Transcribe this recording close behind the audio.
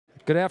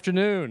Good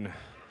afternoon.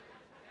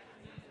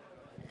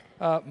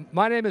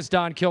 My name is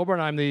Don Kilburn.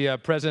 I'm the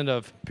president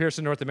of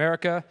Pearson North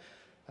America.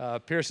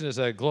 Pearson is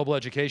a global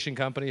education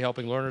company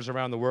helping learners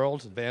around the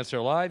world advance their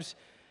lives.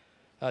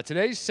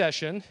 Today's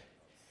session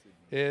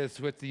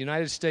is with the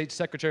United States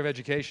Secretary of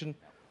Education,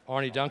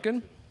 Arne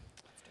Duncan.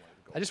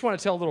 I just want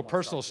to tell a little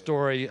personal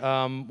story.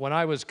 When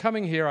I was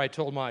coming here, I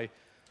told my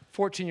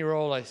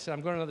 14-year-old, I said,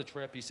 I'm going on another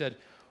trip. He said,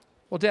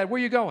 well, Dad,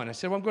 where are you going? I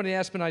said, well, I'm going to the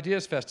Aspen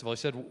Ideas Festival. He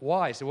said,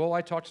 why? I said, well,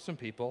 I talked to some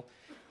people.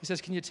 He says,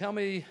 can you tell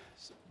me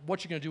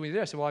what you're going to do when you're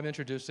there? I said, well, I'm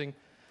introducing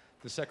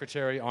the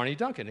Secretary, Arne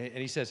Duncan. And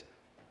he says,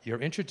 you're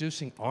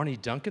introducing Arne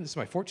Duncan? This is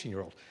my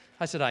 14-year-old.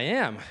 I said, I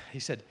am. He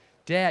said,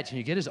 Dad, can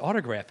you get his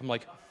autograph? I'm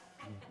like,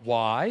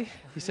 why?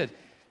 He said,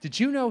 did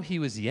you know he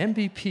was the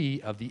MVP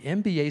of the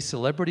NBA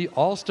Celebrity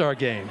All-Star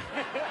Game?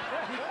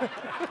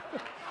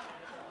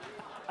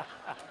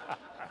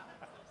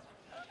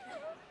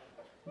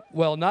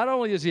 Well, not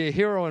only is he a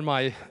hero in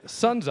my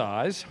son's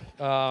eyes,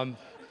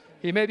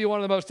 he may be one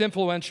of the most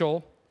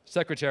influential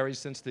secretaries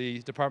since the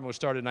department was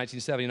started in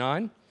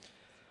 1979.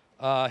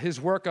 His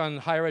work on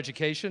higher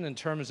education in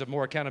terms of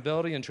more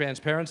accountability and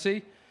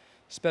transparency,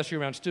 especially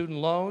around student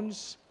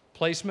loans,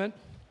 placement,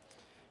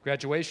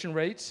 graduation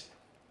rates,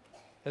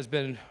 has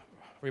been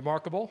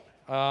remarkable.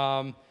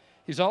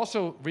 He's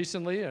also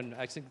recently, and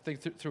I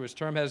think through his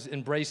term, has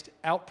embraced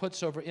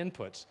outputs over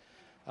inputs.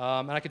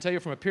 And I can tell you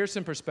from a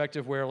Pearson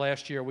perspective, where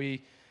last year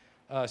we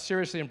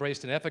seriously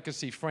embraced an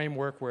efficacy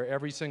framework where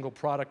every single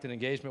product and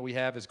engagement we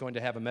have is going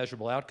to have a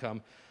measurable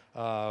outcome,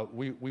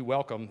 we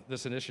welcome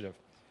this initiative.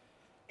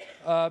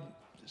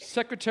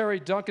 Secretary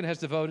Duncan has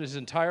devoted his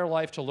entire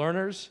life to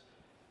learners.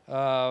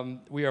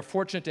 We are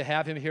fortunate to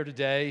have him here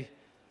today.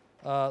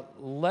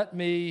 Let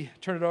me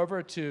turn it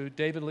over to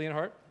David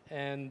Leonhardt,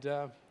 and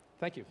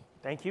thank you.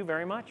 Thank you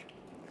very much.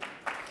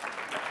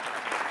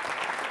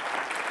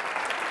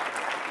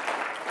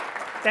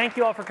 Thank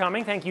you all for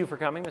coming. Thank you for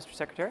coming, Mr.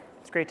 Secretary.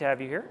 It's great to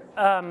have you here.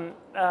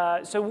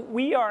 So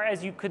we are,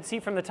 as you could see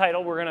from the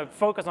title, we're going to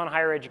focus on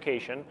higher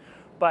education.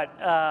 But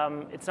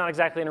it's not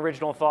exactly an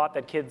original thought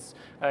that kids,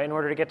 in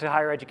order to get to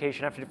higher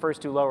education, have to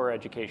first do lower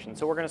education.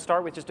 So we're going to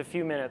start with just a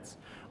few minutes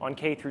on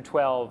K through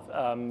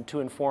 12 to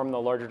inform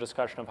the larger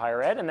discussion of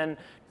higher ed. And then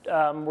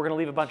we're going to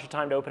leave a bunch of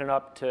time to open it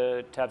up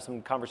to have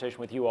some conversation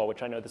with you all,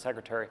 which I know the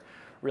Secretary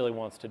really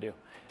wants to do.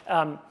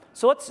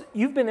 So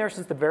you've been there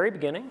since the very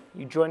beginning.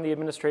 You joined the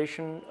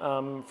administration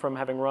from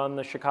having run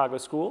the Chicago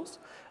schools.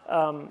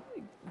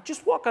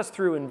 Just walk us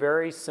through in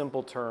very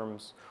simple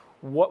terms,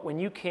 when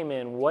you came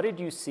in, what did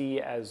you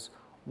see as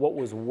what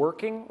was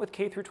working with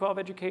K through 12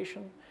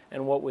 education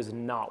and what was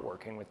not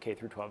working with K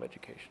through 12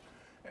 education?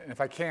 And if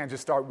I can,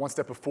 just start one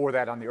step before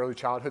that on the early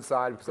childhood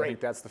side, because I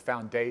think that's the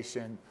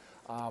foundation.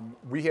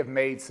 We have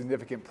made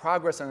significant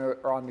progress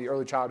on the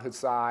early childhood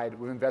side.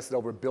 We've invested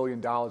over $1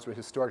 billion, where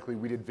historically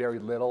we did very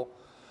little.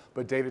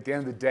 But David, at the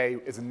end of the day,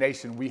 as a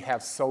nation, we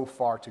have so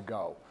far to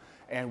go.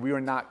 And we are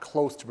not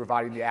close to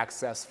providing the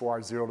access for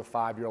our 0 to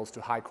 5-year-olds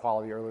to high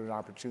quality early learning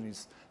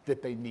opportunities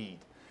that they need.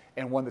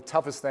 And one of the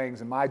toughest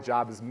things in my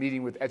job is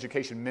meeting with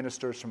education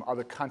ministers from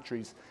other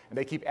countries, and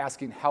they keep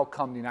asking how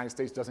come the United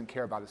States doesn't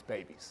care about its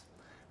babies.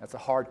 That's a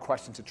hard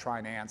question to try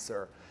and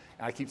answer.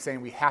 And I keep saying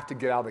we have to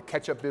get out of the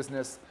catch-up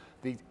business.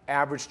 The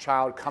average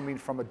child coming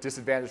from a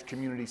disadvantaged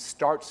community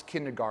starts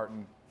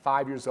kindergarten,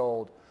 5 years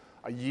old,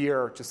 a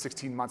year to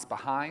 16 months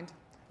behind,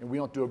 and we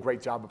don't do a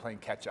great job of playing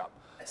catch-up.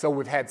 So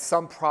we've had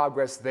some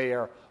progress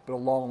there, but a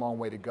long, long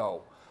way to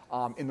go.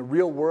 In the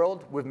real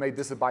world, we've made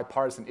this a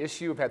bipartisan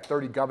issue. We've had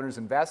 30 governors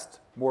invest,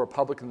 more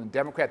Republican than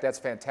Democrat. That's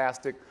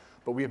fantastic.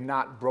 But we have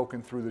not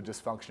broken through the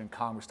dysfunction in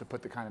Congress to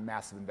put the kind of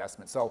massive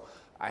investment. So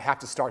I have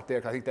to start there,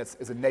 because I think that's,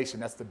 as a nation,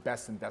 that's the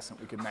best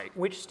investment we can make.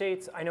 Which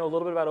states, I know a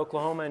little bit about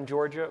Oklahoma and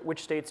Georgia,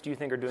 which states do you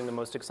think are doing the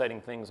most exciting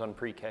things on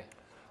pre-K?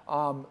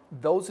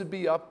 Those would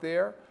be up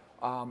there.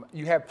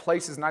 You have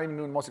places not even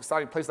doing the most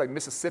exciting, places like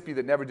Mississippi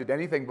that never did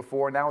anything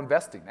before, now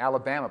investing.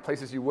 Alabama,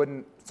 places you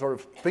wouldn't sort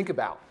of think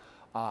about.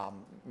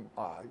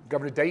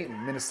 Governor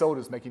Dayton, Minnesota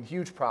is making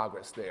huge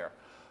progress there.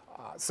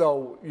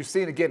 So you're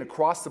seeing, again,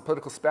 across the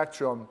political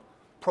spectrum,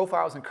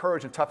 profiles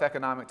encourage in tough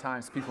economic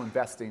times people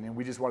investing, and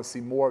we just want to see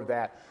more of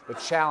that. The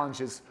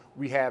challenge is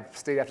we have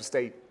state after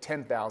state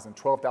 10,000,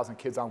 12,000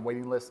 kids on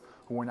waiting lists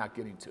who we're not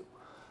getting to.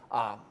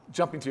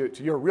 Jumping to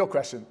your real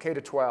question, K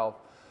to 12.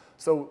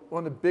 So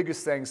one of the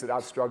biggest things that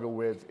I've struggled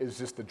with is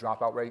just the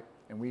dropout rate.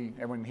 And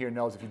everyone here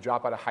knows if you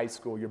drop out of high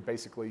school, you're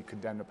basically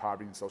condemned to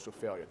poverty and social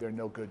failure. There are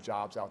no good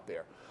jobs out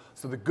there.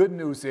 So the good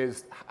news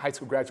is high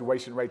school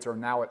graduation rates are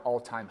now at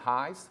all-time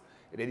highs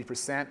at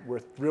 80%. We're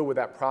thrilled with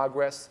that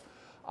progress.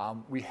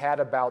 We had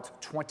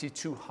about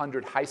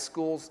 2,200 high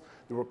schools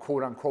that were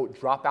quote-unquote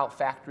dropout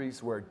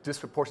factories, where a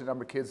disproportionate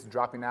number of kids are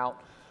dropping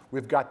out.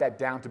 We've got that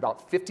down to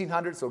about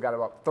 1,500, so we've got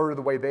about a third of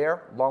the way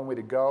there, long way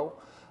to go.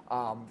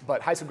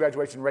 But high school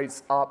graduation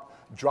rates up,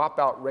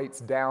 dropout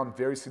rates down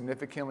very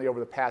significantly over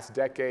the past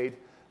decade.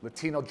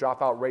 Latino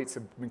dropout rates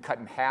have been cut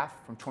in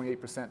half, from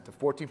 28% to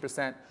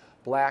 14%.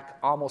 Black,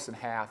 almost in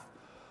half.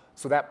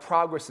 So that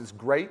progress is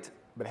great,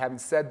 but having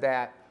said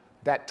that,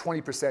 that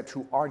 20%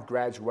 who aren't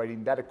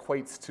graduating, that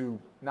equates to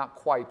not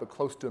quite, but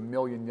close to 1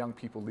 million young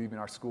people leaving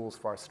our schools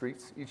for our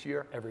streets each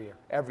year. Every year.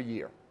 Every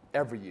year,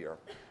 every year.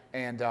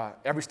 And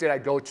every state I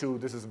go to,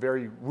 this is a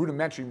very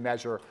rudimentary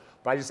measure,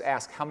 but I just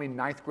ask how many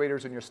 9th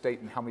graders in your state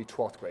and how many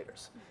 12th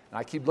graders. And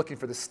I keep looking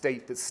for the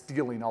state that's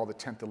stealing all the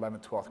 10th,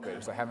 11th, 12th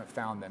graders. I haven't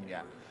found them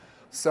yet.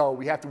 So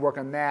we have to work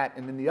on that.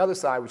 And then the other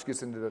side, which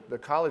gets into the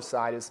college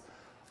side, is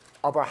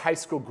of our high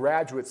school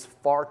graduates,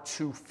 far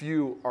too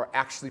few are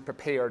actually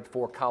prepared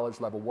for college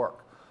level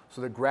work.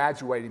 So they're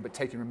graduating but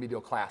taking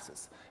remedial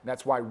classes. And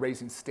that's why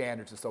raising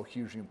standards is so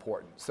hugely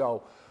important.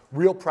 So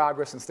real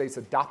progress in states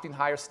adopting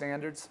higher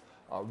standards,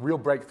 real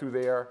breakthrough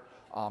there.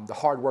 The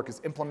hard work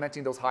is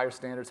implementing those higher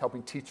standards,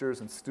 helping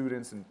teachers and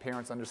students and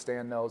parents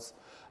understand those,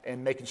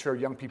 and making sure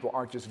young people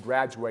aren't just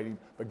graduating,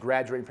 but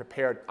graduating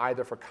prepared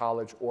either for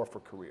college or for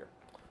career.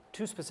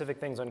 2 specific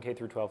things on K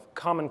through 12.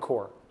 Common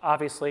Core,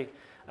 obviously.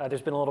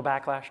 There's been a little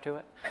backlash to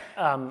it.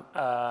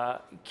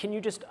 Can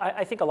you just,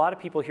 I think a lot of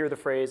people hear the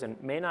phrase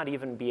and may not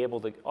even be able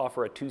to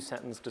offer a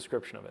 2-sentence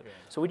description of it. Yeah.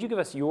 So would you give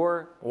us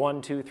your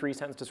 1, 2,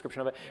 3-sentence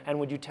description of it? Yeah. And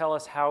would you tell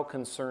us how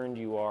concerned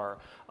you are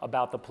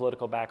about the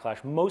political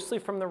backlash, mostly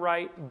from the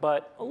right,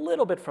 but a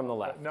little bit from the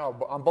left? No,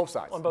 but on both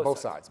sides. On both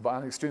sides. But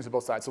on the extremes of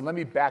both sides. So let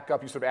me back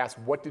up. You sort of asked,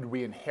 what did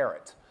we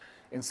inherit?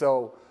 And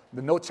so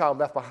the No Child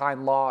Left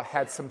Behind law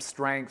had some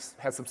strengths,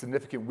 had some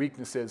significant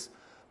weaknesses,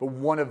 but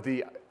one of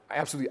the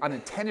absolutely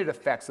unintended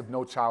effects of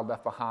No Child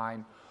Left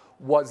Behind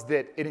was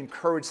that it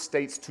encouraged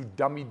states to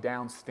dummy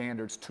down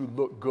standards to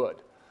look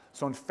good.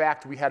 So in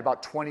fact, we had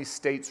about 20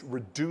 states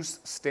reduce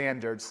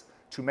standards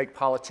to make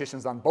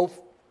politicians on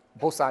both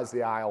sides of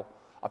the aisle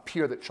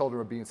appear that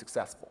children are being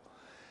successful.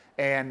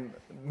 And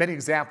many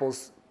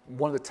examples,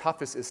 one of the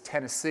toughest is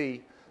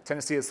Tennessee.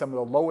 Tennessee has some of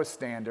the lowest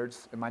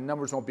standards, and my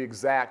numbers won't be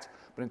exact,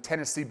 but in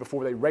Tennessee,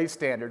 before they raised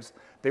standards,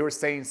 they were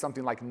saying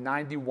something like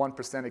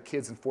 91% of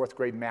kids in 4th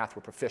grade math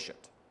were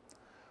proficient.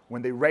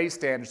 When they raised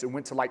standards, it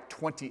went to like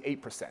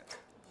 28%.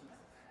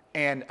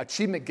 And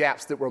achievement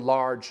gaps that were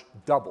large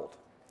doubled.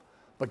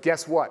 But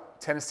guess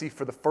what? Tennessee,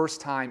 for the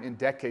first time in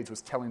decades,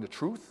 was telling the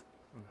truth.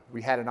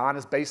 We had an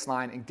honest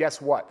baseline, and guess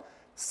what?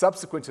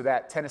 Subsequent to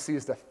that, Tennessee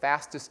is the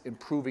fastest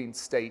improving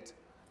state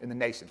in the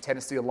nation,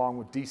 Tennessee along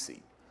with DC.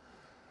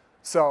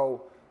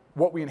 So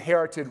what we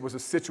inherited was a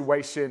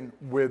situation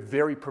with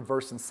very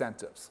perverse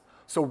incentives.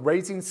 So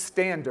raising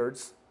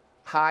standards,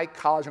 high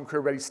college and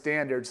career ready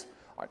standards,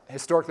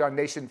 historically our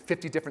nation,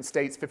 50 different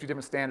states, 50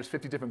 different standards,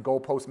 50 different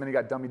goalposts, many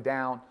got dummied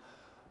down.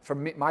 For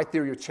me, my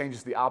theory of change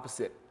is the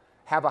opposite.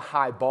 Have a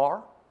high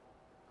bar,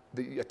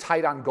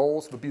 tight on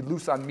goals, but be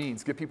loose on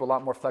means. Give people a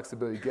lot more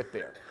flexibility to get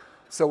there.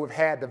 So we've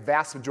had the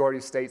vast majority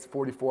of states,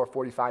 44,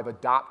 45,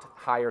 adopt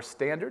higher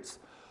standards.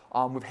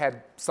 We've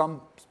had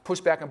some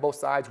pushback on both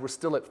sides. We're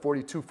still at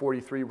 42,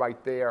 43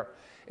 right there.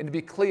 And to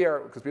be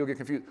clear, because people get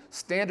confused,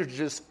 standards are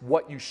just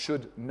what you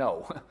should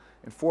know.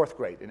 In 4th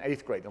grade, in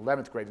 8th grade, in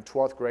 11th grade, in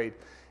 12th grade.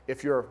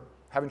 If you're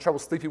having trouble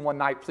sleeping one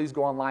night, please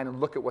go online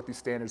and look at what these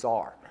standards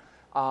are.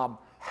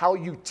 How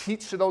you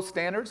teach to those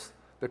standards,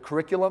 the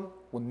curriculum,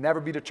 will never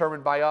be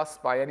determined by us,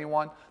 by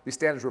anyone. These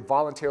standards were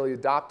voluntarily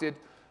adopted.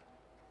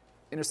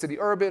 Inner city,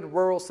 urban,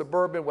 rural,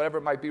 suburban, whatever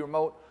it might be,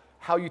 remote.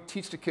 How you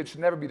teach the kids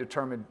should never be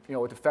determined,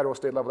 at the federal,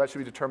 state level. That should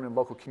be determined in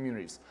local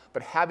communities.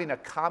 But having a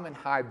common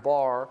high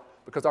bar,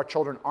 because our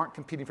children aren't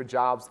competing for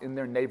jobs in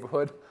their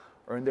neighborhood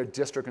or in their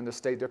district in the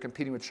state, they're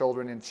competing with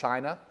children in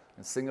China,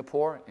 in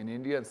Singapore, in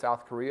India, and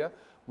South Korea.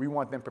 We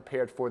want them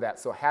prepared for that.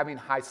 So having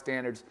high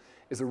standards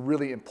is a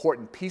really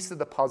important piece of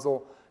the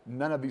puzzle.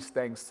 None of these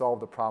things solve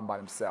the problem by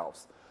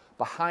themselves.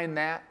 Behind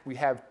that, we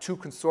have 2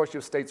 consortia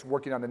of states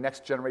working on the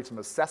next generation of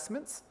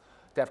assessments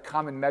to have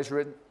common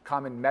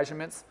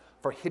measurements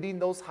for hitting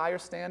those higher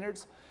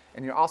standards.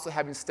 And you're also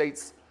having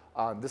states,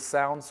 this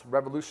sounds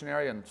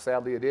revolutionary, and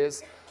sadly it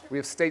is, we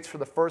have states for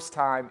the first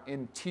time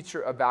in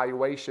teacher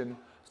evaluation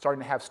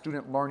starting to have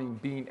student learning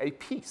being a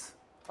piece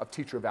of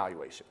teacher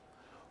evaluation.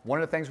 One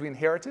of the things we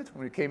inherited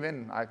when we came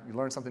in, you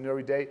learn something new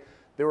every day,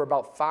 there were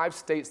about 5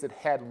 states that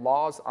had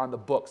laws on the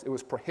books. It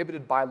was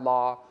prohibited by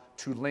law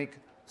to link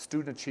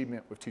student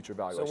achievement with teacher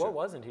evaluation. So what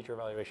was in teacher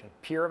evaluation?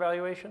 Peer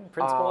evaluation?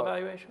 Principal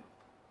evaluation?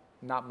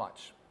 Not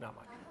much. Not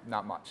much.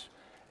 Not much.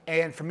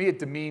 And for me, it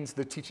demeans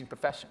the teaching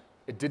profession.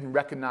 It didn't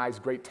recognize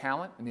great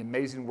talent and the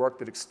amazing work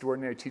that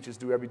extraordinary teachers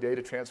do every day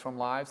to transform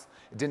lives.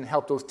 It didn't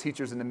help those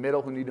teachers in the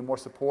middle who needed more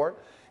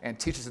support, and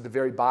teachers at the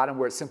very bottom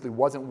where it simply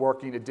wasn't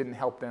working, it didn't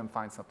help them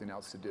find something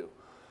else to do.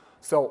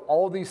 So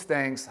all these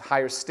things,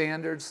 higher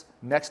standards,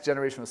 next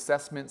generation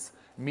assessments,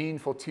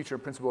 meaningful teacher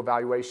and principal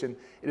evaluation,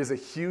 it is a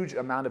huge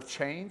amount of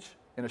change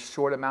in a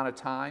short amount of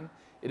time.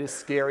 It is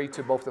scary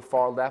to both the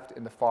far left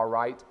and the far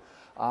right.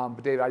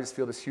 But David, I just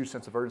feel this huge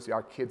sense of urgency.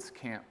 Our kids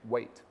can't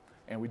wait.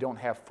 And we don't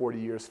have 40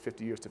 years,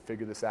 50 years to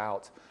figure this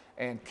out.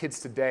 And kids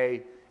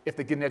today, if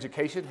they get an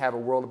education, have a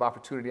world of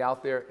opportunity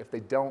out there. If they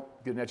don't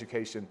get an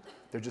education,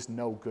 there are just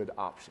no good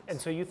options. And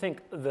so you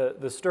think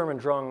the Sturm and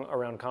Drang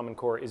around Common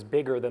Core is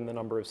bigger than the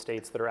number of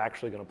states that are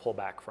actually going to pull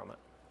back from it?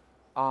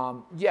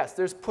 Yes,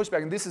 there's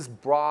pushback, and this is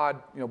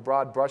broad,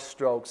 broad brush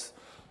strokes.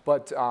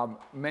 But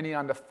many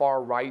on the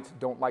far right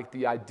don't like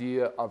the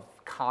idea of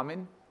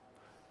common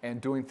and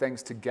doing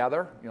things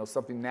together,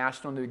 something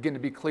national. And again, to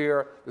be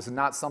clear, this is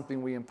not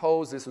something we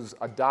impose. This was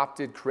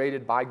adopted,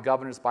 created by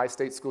governors, by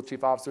state school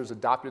chief officers,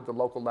 adopted at the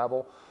local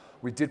level.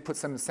 We did put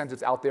some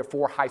incentives out there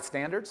for high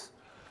standards,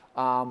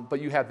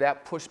 but you have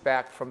that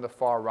pushback from the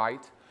far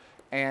right.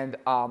 And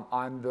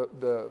on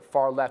the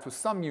far left, with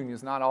some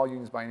unions, not all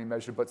unions by any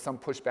measure, but some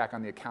pushback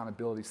on the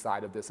accountability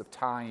side of this, of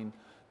tying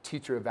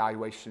teacher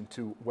evaluation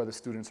to whether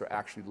students are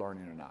actually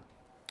learning or not.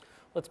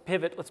 Let's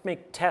pivot. Let's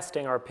make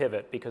testing our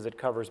pivot because it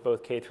covers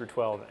both K through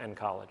 12 and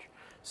college.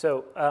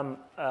 So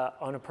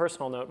on a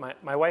personal note,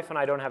 my wife and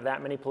I don't have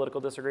that many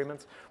political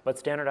disagreements, but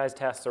standardized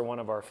tests are one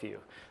of our few.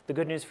 The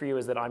good news for you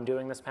is that I'm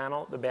doing this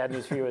panel. The bad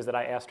news for you is that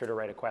I asked her to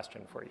write a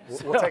question for you.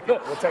 We'll take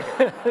it. We'll take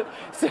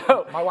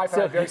it. My wife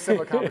and I had a very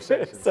similar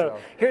conversation. So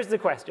here's the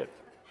question.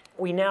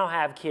 We now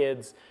have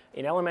kids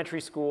in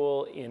elementary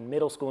school, in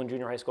middle school, and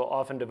junior high school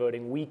often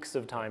devoting weeks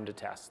of time to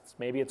tests.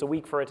 Maybe it's a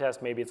week for a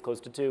test, maybe it's close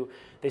to 2.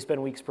 They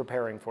spend weeks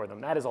preparing for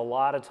them. That is a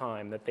lot of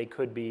time that they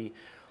could be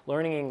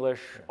learning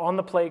English on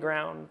the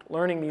playground,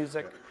 learning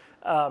music.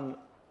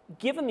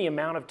 Given the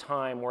amount of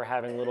time we're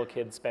having little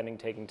kids spending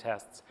taking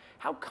tests,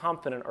 how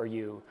confident are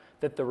you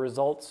that the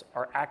results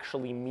are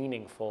actually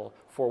meaningful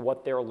for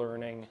what they're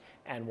learning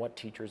and what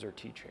teachers are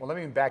teaching? Well, let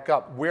me back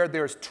up. Where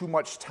there's too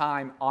much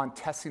time on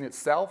testing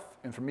itself,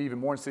 and for me even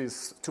more interesting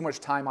is too much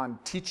time on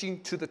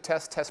teaching to the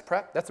test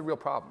prep, that's a real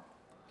problem.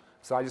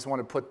 So I just want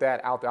to put that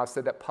out there. I've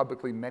said that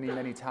publicly many,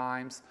 many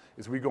times.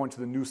 As we go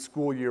into the new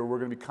school year, we're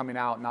going to be coming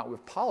out not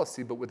with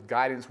policy, but with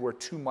guidance where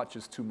too much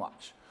is too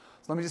much.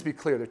 So let me just be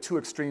clear. There are two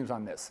extremes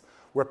on this.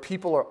 Where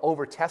people are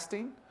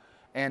over-testing,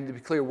 and to be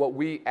clear, what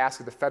we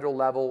ask at the federal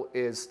level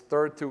is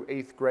 3rd through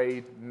 8th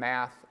grade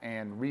math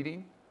and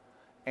reading,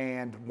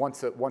 and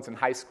once in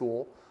high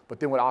school. But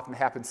then what often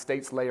happens,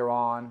 states layer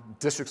on,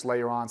 districts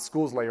layer on,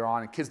 schools layer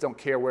on, and kids don't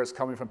care where it's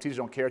coming from, teachers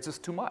don't care, it's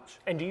just too much.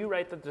 And do you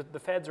write the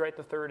feds write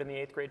the 3rd and the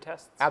 8th grade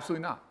tests?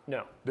 Absolutely not.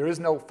 No. There is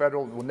no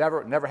federal,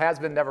 never has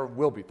been, never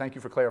will be. Thank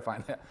you for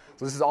clarifying that.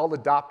 So this is all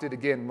adopted,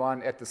 again,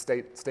 run at the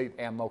state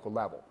and local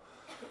level.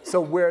 So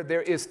where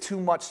there is too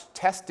much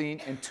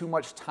testing and too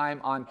much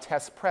time on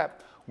test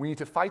prep, we need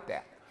to fight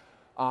that.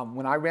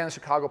 When I ran the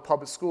Chicago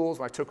Public Schools,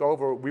 when I took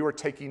over, we were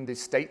taking the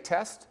state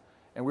test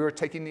and we were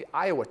taking the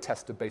Iowa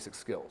test of basic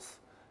skills.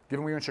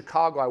 Given we were in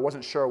Chicago, I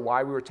wasn't sure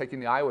why we were taking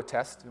the Iowa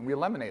test, and we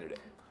eliminated it.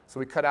 So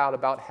we cut out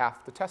about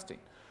half the testing.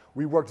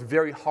 We worked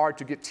very hard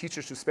to get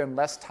teachers to spend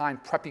less time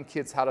prepping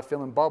kids how to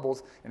fill in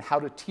bubbles and how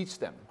to teach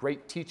them.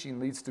 Great teaching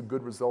leads to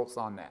good results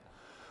on that.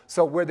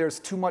 So where there's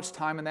too much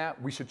time in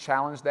that, we should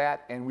challenge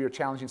that, and we are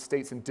challenging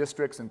states and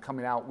districts and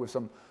coming out with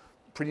some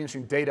pretty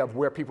interesting data of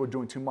where people are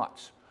doing too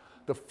much.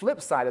 The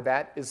flip side of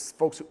that is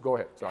folks who, go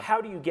ahead, sorry. How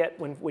do you get,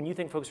 when you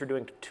think folks are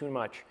doing too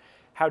much,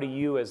 how do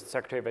you as the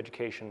Secretary of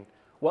Education,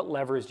 what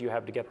levers do you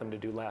have to get them to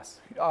do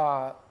less?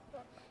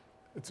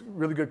 It's a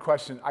really good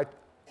question. I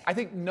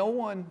think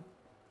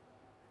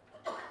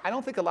I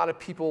don't think a lot of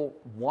people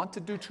want to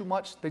do too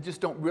much. They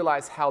just don't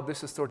realize how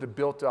this is sort of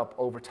built up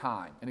over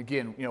time. And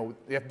again,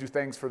 they have to do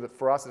things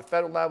for us at the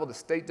federal level, the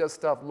state does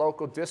stuff,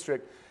 local,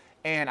 district.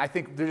 And I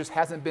think there just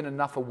hasn't been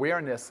enough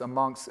awareness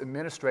amongst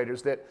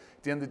administrators that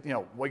at the end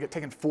of, we get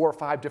taking 4 or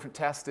 5 different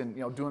tests and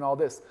doing all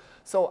this.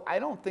 So I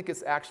don't think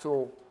it's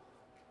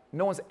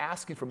no one's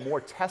asking for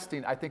more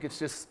testing. I think it's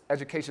just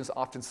education is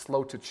often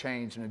slow to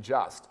change and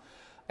adjust.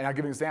 And I'll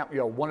give you an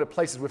example. One of the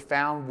places we've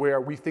found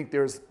where we think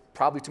there's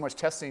probably too much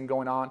testing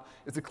going on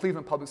is the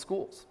Cleveland Public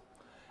Schools.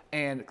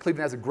 And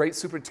Cleveland has a great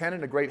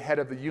superintendent, a great head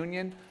of the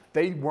union.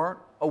 They weren't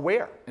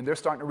aware, and they're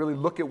starting to really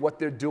look at what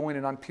they're doing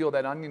and unpeel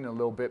that onion a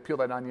little bit, peel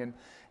that onion,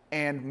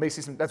 and may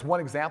see some. That's one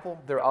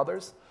example. There are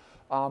others.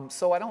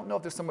 So I don't know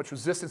if there's so much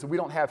resistance. We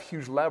don't have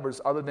huge levers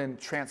other than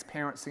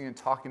transparency and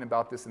talking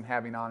about this and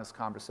having honest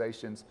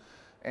conversations.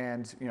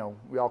 And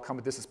we all come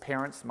at this as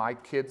parents. My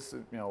kids,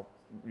 you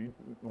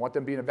want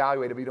them being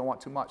evaluated, but you don't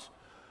want too much.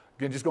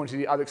 Again, just going to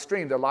the other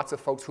extreme, there are lots of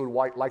folks who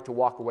would like to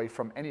walk away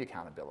from any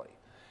accountability.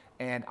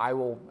 And I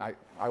will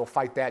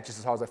fight that just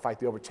as hard as I fight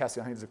the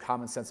over-testing. I think there's a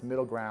common sense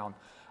middle ground.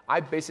 I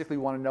basically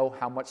want to know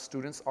how much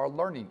students are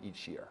learning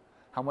each year,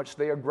 how much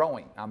they are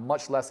growing. I'm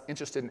much less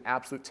interested in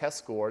absolute test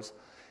scores.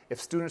 If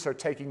students are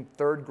taking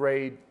 3rd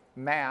grade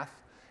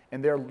math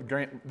and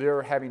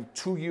they're having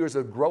 2 years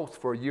of growth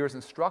for a year's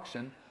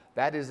instruction,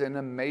 that is an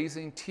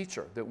amazing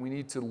teacher that we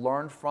need to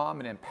learn from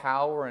and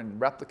empower and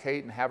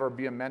replicate and have her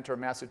be a mentor,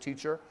 master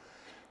teacher.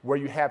 Where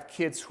you have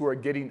kids who are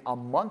getting a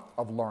month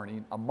of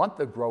learning, a month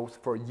of growth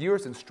for a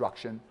year's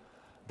instruction,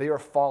 they are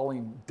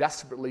falling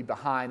desperately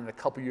behind. In a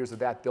couple years of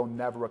that, they'll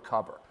never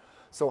recover.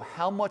 So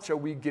how much are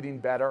we getting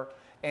better?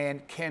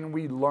 And can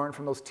we learn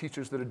from those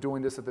teachers that are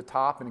doing this at the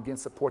top and again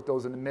support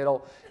those in the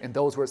middle and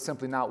those where it's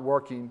simply not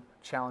working,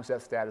 challenge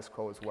that status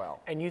quo as well?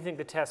 And you think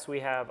the tests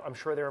we have, I'm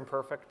sure they're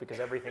imperfect because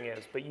everything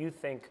is, but you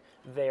think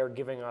they are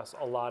giving us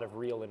a lot of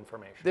real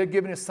information? They're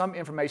giving us some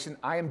information.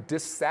 I am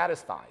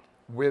dissatisfied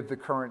with the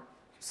current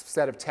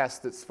set of tests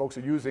that folks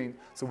are using.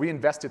 So we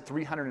invested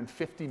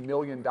 $350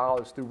 million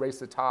through Race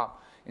to the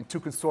Top in 2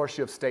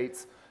 consortia of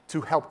states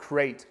to help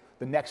create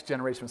the next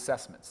generation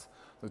assessments.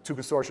 The 2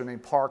 consortia are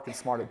named PARC and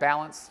Smarter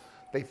Balance.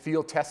 They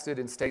field tested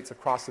in states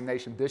across the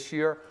nation this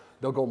year.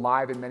 They'll go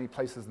live in many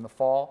places in the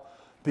fall.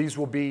 These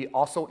will be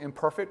also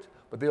imperfect,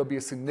 but they'll be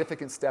a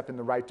significant step in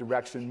the right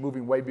direction,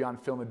 moving way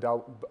beyond film and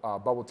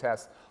bubble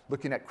tests,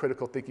 looking at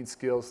critical thinking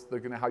skills,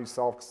 looking at how you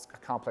solve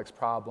complex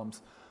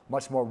problems,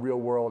 much more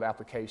real-world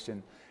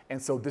application.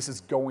 And so this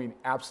is going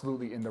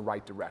absolutely in the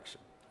right direction.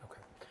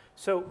 Okay.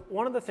 So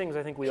one of the things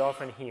I think we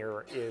often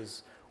hear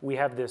is we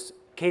have this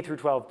K through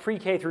 12,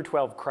 pre-K through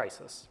 12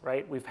 crisis,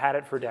 right? We've had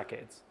it for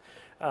decades.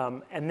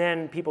 And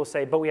then people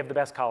say, but we have the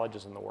best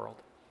colleges in the world.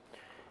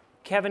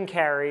 Kevin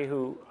Carey,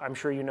 who I'm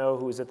sure you know,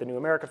 who was at the New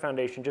America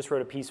Foundation, just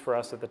wrote a piece for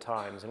us at the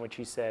Times in which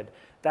he said,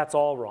 that's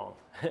all wrong.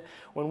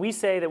 When we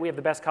say that we have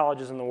the best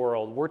colleges in the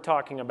world, we're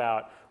talking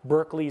about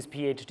Berkeley's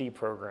PhD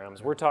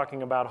programs. We're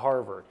talking about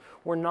Harvard.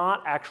 We're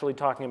not actually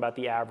talking about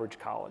the average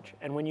college.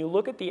 And when you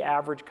look at the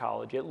average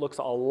college, it looks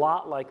a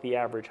lot like the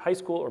average high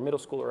school or middle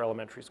school or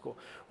elementary school.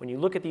 When you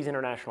look at these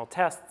international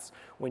tests,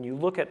 when you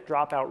look at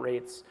dropout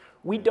rates,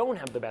 we don't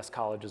have the best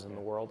colleges in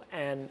the world.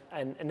 And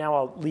now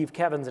I'll leave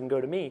Kevin's and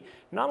go to me.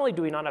 Not only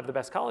do we not have the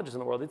best colleges in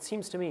the world, it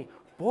seems to me,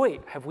 boy,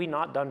 have we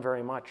not done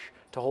very much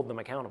to hold them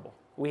accountable.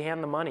 We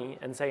hand the money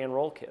and say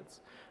enroll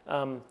kids.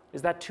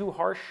 Is that too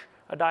harsh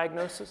a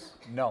diagnosis?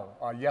 No.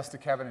 Yes to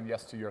Kevin and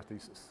yes to your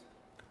thesis.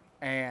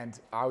 And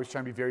I was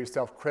trying to be very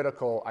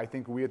self-critical. I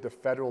think we at the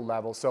federal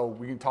level, so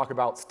we can talk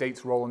about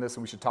states' role in this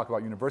and we should talk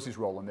about universities'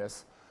 role in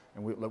this,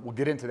 and we'll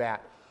get into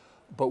that.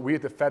 But we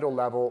at the federal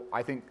level,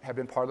 I think, have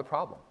been part of the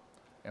problem.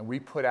 And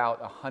we put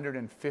out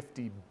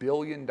 $150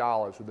 billion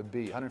with a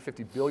B,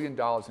 $150 billion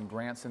in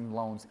grants and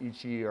loans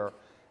each year,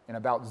 and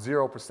about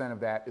 0% of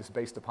that is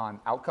based upon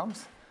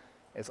outcomes.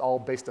 It's all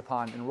based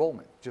upon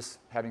enrollment, just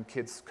having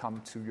kids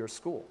come to your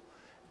school.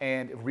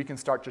 And if we can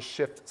start to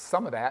shift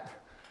some of that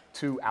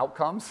to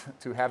outcomes,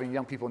 to having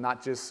young people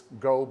not just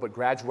go but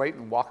graduate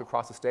and walk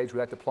across the stage with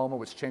that diploma,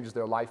 which changes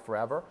their life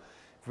forever.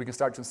 If we can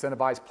start to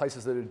incentivize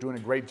places that are doing a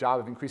great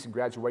job of increasing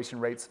graduation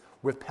rates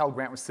with Pell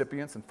Grant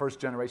recipients and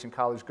first-generation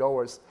college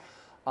goers,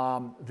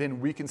 then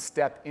we can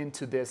step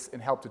into this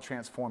and help to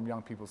transform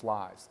young people's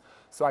lives.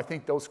 So I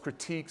think those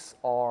critiques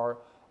are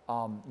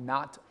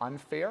not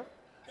unfair,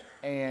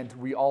 and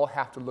we all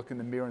have to look in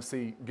the mirror and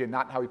see, again,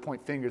 not how we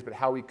point fingers, but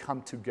how we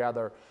come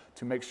together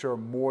to make sure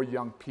more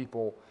young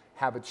people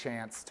have a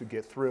chance to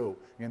get through.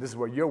 And this is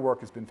where your work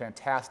has been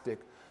fantastic,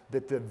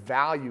 that the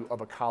value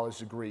of a college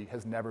degree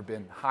has never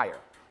been higher.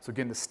 So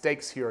again, the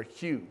stakes here are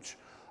huge.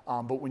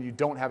 But when you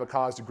don't have a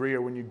college degree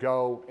or when you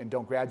go and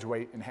don't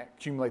graduate and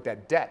accumulate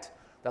that debt,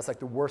 that's like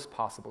the worst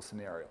possible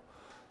scenario.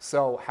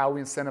 So how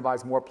we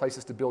incentivize more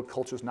places to build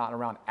cultures not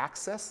around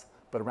access,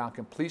 but around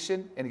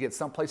completion. And again,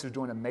 some places are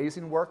doing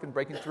amazing work and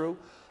breaking through.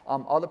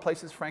 Other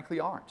places, frankly,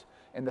 aren't.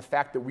 And the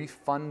fact that we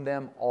fund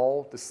them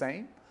all the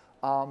same,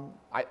 we're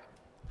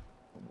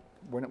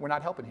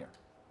not helping here.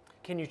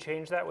 Can you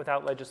change that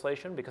without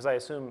legislation? Because I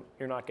assume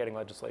you're not getting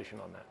legislation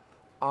on that.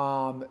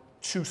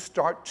 To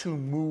start to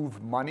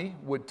move money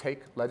would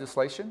take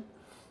legislation.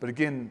 But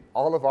again,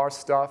 all of our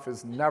stuff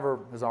has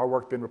our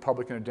work been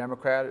Republican or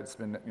Democrat. It's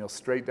been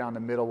straight down the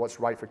middle, what's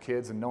right for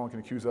kids, and no one can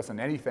accuse us on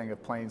anything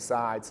of playing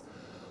sides.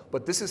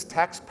 But this is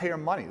taxpayer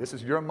money. This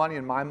is your money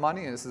and my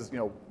money, and this is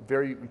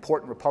very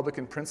important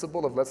Republican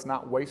principle of let's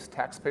not waste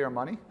taxpayer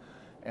money,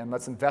 and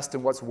let's invest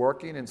in what's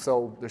working. And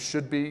so there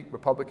should be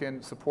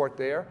Republican support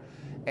there.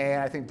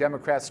 And I think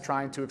Democrats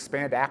trying to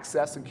expand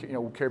access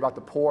and care about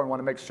the poor and want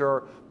to make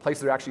sure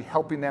places are actually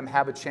helping them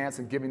have a chance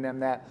and giving them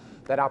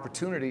that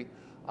opportunity.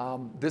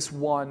 This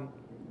one,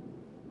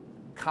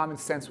 common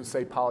sense would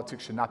say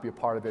politics should not be a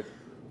part of it.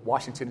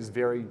 Washington is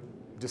very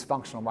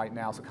dysfunctional right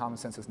now, so common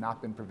sense has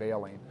not been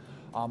prevailing.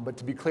 But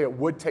to be clear, it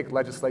would take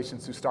legislation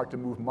to start to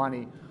move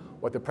money.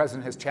 What the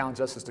president has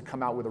challenged us is to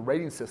come out with a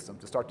rating system,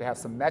 to start to have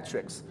some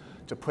metrics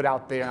to put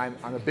out there. And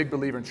I'm a big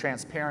believer in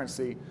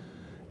transparency.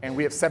 And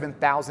we have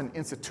 7,000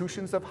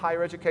 institutions of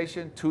higher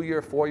education,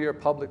 2-year, 4-year,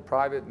 public,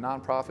 private,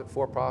 nonprofit,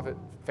 for-profit,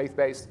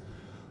 faith-based.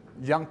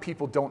 Young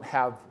people don't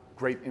have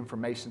great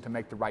information to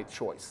make the right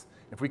choice.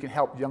 If we can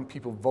help young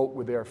people vote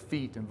with their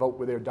feet and vote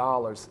with their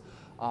dollars,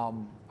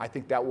 I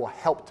think that will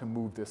help to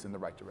move this in the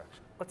right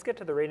direction. Let's get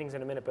to the ratings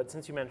in a minute, but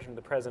since you mentioned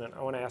the president,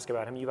 I want to ask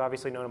about him. You've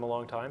obviously known him a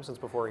long time, since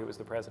before he was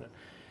the president.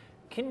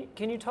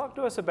 Can you talk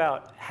to us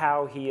about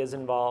how he is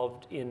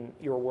involved in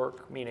your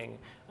work, meaning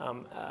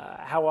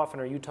how often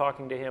are you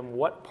talking to him?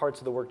 What parts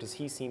of the work does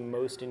he seem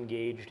most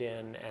engaged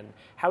in, and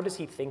how does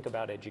he think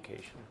about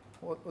education?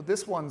 Well,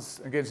 this one's,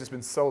 again, just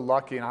been so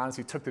lucky, and I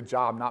honestly took the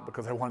job not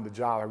because I wanted the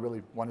job, I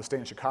really wanted to stay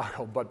in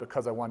Chicago, but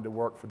because I wanted to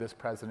work for this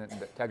president, and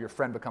to have your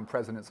friend become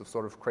president is a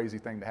sort of crazy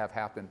thing to have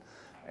happen.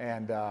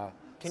 And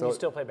Can you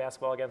still play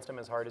basketball against him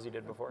as hard as you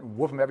did before?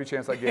 Whoop him every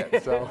chance I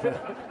get. So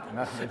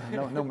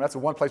no, that's the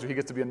one place where he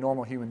gets to be a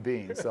normal human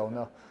being.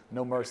 So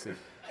no mercy.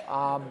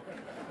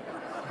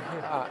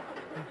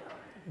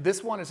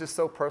 This one is just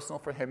so personal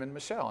for him and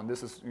Michelle. And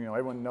this is,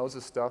 everyone knows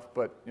this stuff,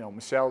 but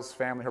Michelle's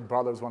family, her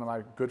brother was one of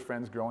my good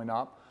friends growing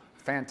up.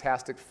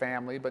 fantastic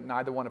family, but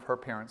neither one of her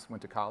parents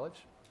went to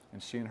college.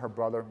 And she and her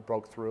brother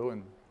broke through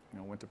and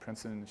went to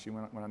Princeton, and she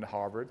went on to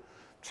Harvard,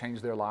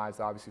 changed their lives,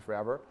 obviously,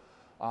 forever.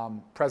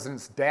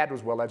 President's dad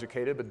was well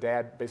educated, but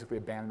dad basically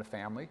abandoned the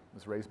family,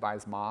 was raised by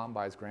his mom,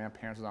 by his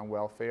grandparents, was on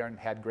welfare, and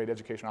had great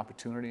educational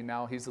opportunity, and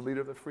now he's the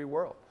leader of the free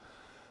world.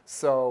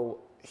 So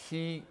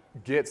he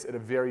gets at a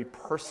very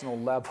personal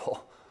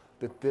level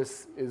that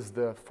this is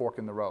the fork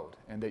in the road,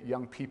 and that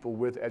young people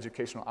with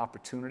educational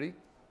opportunity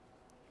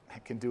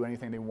can do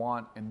anything they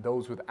want, and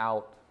those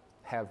without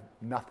have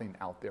nothing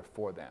out there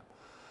for them.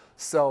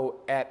 So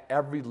at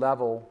every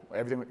level,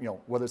 everything,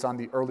 whether it's on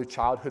the early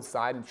childhood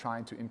side and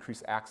trying to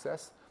increase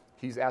access,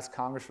 he's asked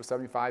Congress for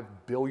 $75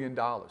 billion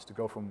to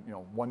go from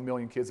 1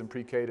 million kids in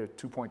pre-K to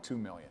 2.2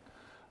 million.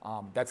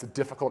 That's a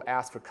difficult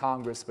ask for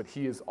Congress, but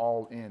he is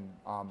all in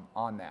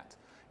on that.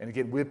 And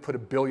again, we've put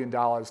 $1 billion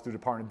through the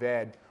Department of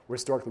Ed, where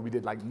historically we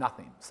did like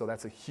nothing. So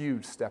that's a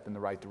huge step in the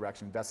right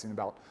direction, investing in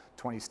about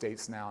 20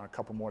 states now and a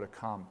couple more to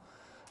come.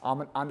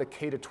 On the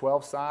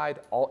K-12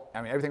 side,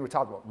 everything we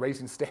talked about,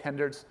 raising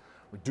standards,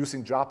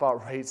 reducing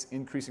dropout rates,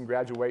 increasing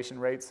graduation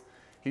rates.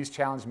 He's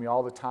challenged me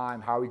all the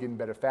time. How are we getting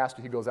better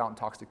faster? He goes out and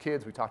talks to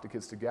kids. We talk to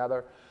kids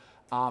together.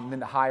 Then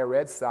the higher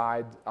ed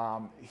side,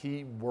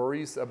 he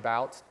worries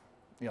about,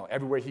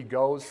 everywhere he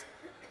goes,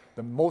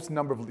 the most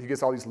number of, he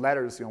gets all these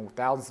letters,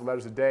 thousands of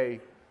letters a day.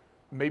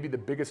 Maybe the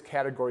biggest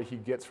category he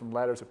gets from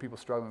letters are people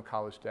struggling with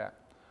college debt.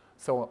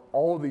 So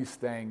all of these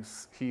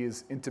things, he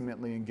is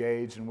intimately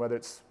engaged, and whether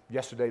it's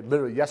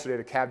literally yesterday at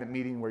a cabinet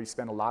meeting where he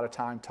spent a lot of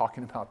time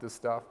talking about this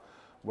stuff,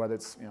 whether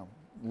it's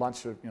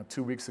lunch or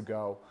 2 weeks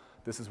ago,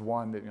 this is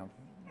one that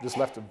just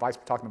left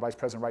talking to the vice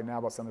president right now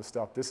about some of this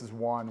stuff. This is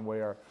one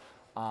where,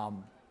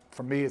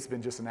 for me, it's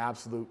been just an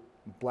absolute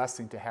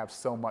blessing to have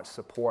so much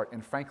support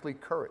and, frankly,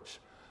 courage,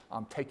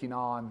 taking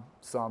on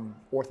some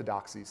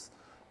orthodoxies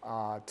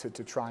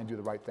to try and do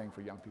the right thing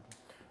for young people.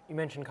 You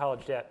mentioned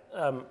college debt.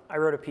 I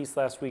wrote a piece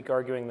last week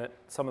arguing that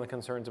some of the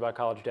concerns about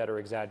college debt are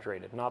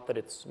exaggerated. Not that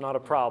it's not a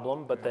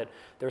problem, but that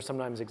they're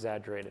sometimes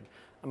exaggerated.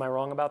 Am I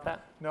wrong about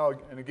that? No,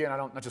 and again, I'm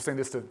not just saying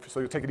this so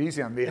you'll take it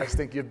easy on me. I just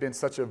think you've been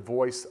such a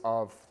voice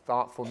of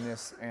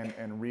thoughtfulness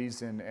and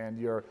reason, and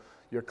your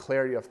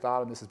clarity of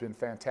thought on this has been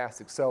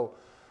fantastic. So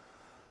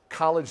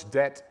college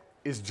debt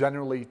is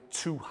generally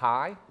too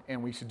high,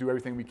 and we should do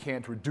everything we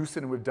can to reduce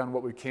it, and we've done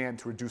what we can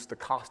to reduce the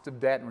cost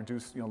of debt and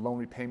reduce loan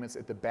repayments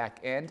at the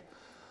back end.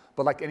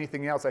 But like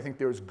anything else, I think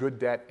there's good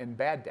debt and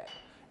bad debt.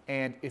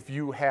 And if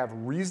you have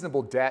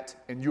reasonable debt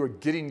and you're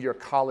getting your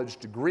college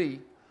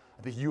degree,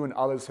 I think you and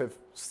others have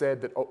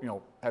said that,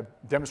 have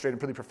demonstrated in a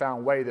pretty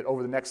profound way that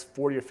over the next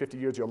 40 or 50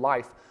 years of your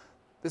life,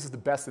 this is the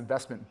best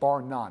investment,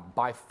 bar none,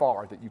 by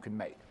far, that you can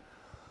make.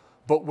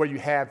 But where you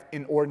have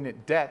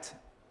inordinate debt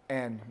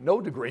and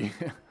no degree,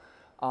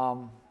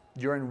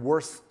 you're in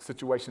worse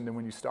situation than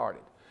when you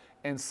started.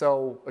 And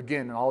so,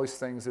 again, in all these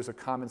things, there's a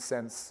common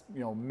sense,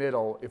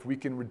 middle. If we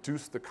can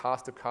reduce the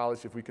cost of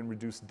college, if we can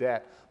reduce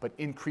debt, but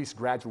increase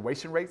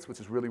graduation rates, which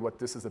is really what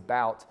this is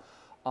about,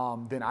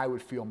 then I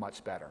would feel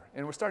much better.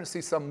 And we're starting to see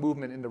some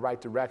movement in the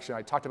right direction.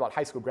 I talked about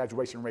high school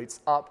graduation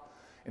rates up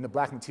in the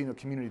Black and Latino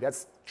community.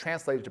 That's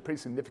translated to pretty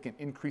significant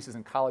increases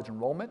in college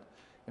enrollment.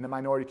 In the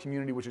minority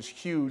community, which is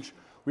huge,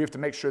 we have to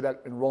make sure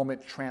that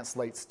enrollment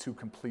translates to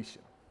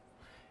completion.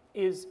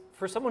 Is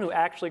for someone who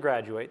actually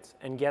graduates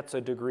and gets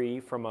a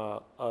degree from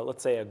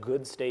let's say a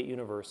good state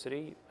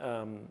university,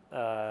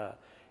 are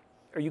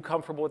you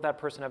comfortable with that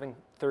person having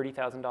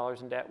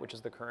 $30,000 in debt, which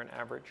is the current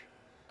average?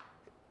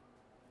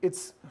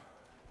 It's,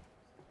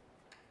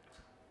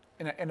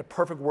 in a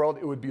perfect world,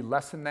 it would be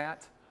less than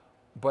that.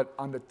 But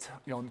on the,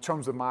 in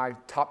terms of my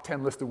top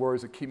 10 list of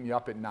words that keep me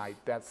up at night,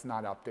 that's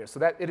not up there. So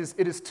that it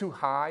is too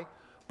high,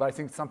 but I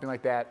think something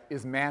like that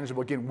is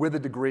manageable, again, with a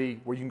degree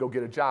where you can go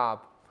get a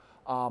job.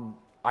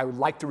 I would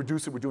like to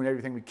reduce it. We're doing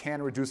everything we can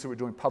to reduce it. We're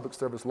doing public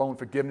service loan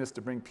forgiveness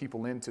to bring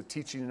people into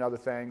teaching and other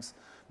things,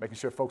 making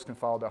sure folks can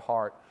follow their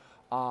heart.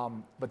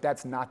 But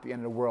that's not the end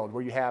of the world.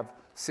 Where you have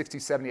 $60,000,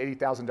 $70,000,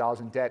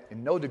 $80,000 in debt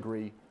and no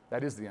degree,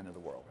 that is the end of the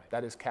world. Right.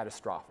 That is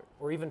catastrophic.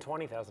 Or even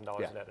 $20,000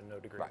 in debt and no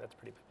degree. Right. That's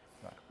pretty bad.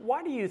 Right.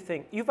 Why do you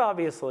think, you've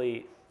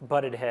obviously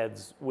butted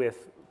heads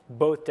with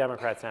both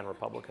Democrats and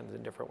Republicans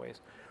in different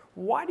ways.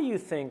 Why do you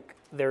think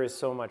there is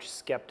so much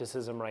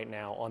skepticism right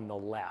now on the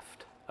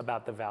left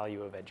about the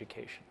value of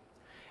education?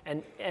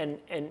 And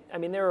I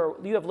mean,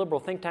 you have liberal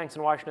think tanks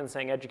in Washington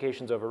saying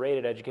education's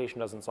overrated, education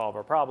doesn't solve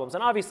our problems.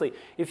 And obviously,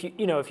 if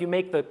you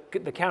make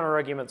the counter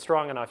argument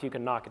strong enough, you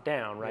can knock it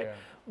down, right? Yeah.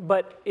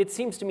 But it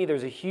seems to me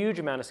there's a huge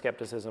amount of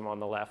skepticism on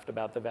the left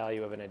about the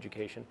value of an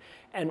education.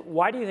 And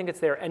why do you think it's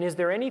there? And is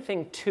there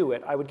anything to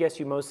it? I would guess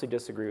you mostly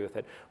disagree with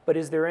it. But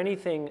is there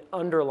anything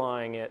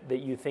underlying it that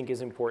you think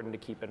is important to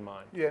keep in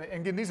mind? Yeah,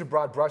 and again, these are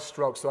broad brush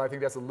strokes, so I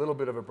think that's a little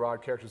bit of a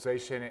broad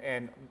characterization.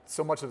 And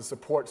so much of the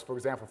supports, for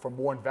example, for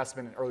more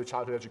investment in early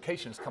childhood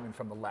education is coming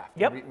from the left.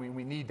 Yep.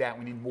 We need that.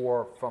 We need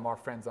more from our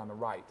friends on the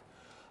right.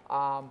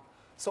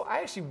 So I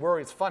actually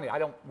worry, it's funny, I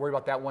don't worry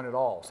about that one at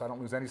all, so I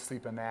don't lose any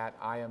sleep in that.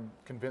 I am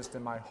convinced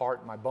in my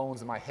heart, my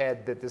bones, in my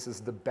head that this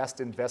is the best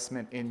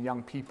investment in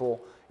young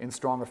people, in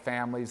stronger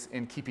families,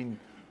 in keeping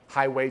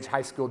high-wage,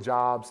 high-skilled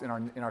jobs in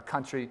our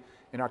country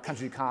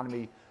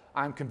economy.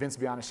 I'm convinced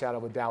beyond a shadow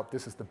of a doubt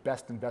this is the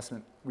best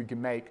investment we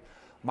can make.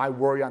 My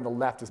worry on the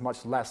left is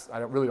much less,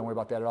 really don't worry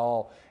about that at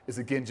all, is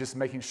again just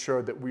making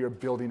sure that we are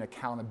building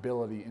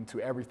accountability into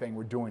everything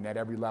we're doing at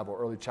every level,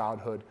 early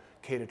childhood,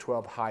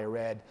 K-12, higher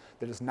ed,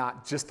 that is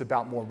not just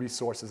about more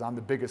resources. I'm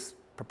the biggest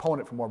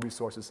proponent for more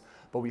resources,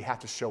 but we have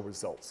to show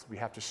results. We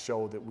have to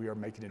show that we are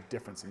making a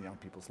difference in young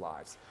people's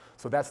lives.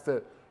 So that's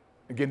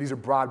again, these are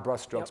broad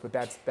brushstrokes, but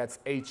that's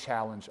a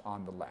challenge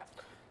on the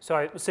left. So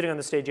I was sitting on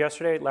the stage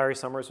yesterday. Larry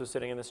Summers was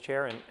sitting in this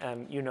chair,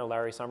 and you know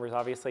Larry Summers,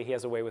 obviously. He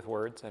has a way with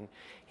words. And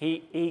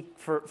he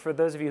for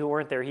those of you who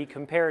weren't there, he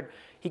compared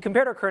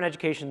our current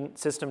education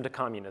system to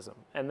communism.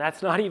 And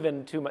that's not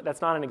even too much,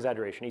 that's not an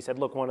exaggeration. He said,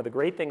 look, one of the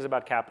great things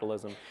about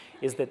capitalism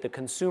is that the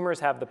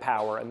consumers have the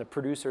power and the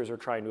producers are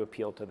trying to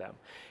appeal to them.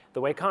 The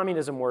way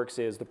communism works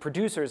is the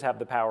producers have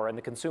the power and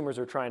the consumers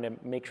are trying to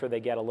make sure they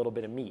get a little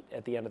bit of meat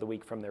at the end of the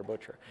week from their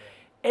butcher.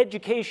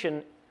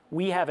 Education,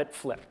 we have it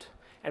flipped.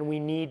 And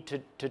we need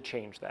to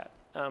change that.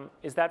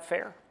 Is that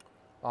fair?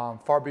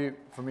 Far be it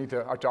for me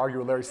to argue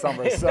with Larry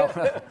Summers, so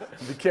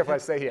be careful what I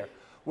say here.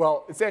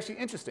 Well, it's actually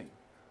interesting.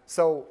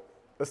 So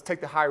let's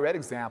take the higher ed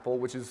example,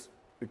 which is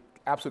the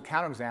absolute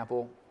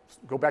counterexample.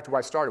 Go back to where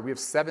I started. We have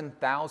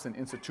 7,000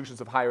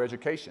 institutions of higher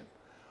education.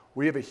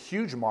 We have a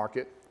huge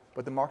market,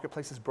 but the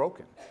marketplace is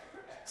broken.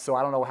 So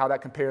I don't know how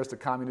that compares to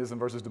communism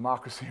versus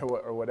democracy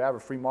or whatever,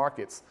 free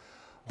markets.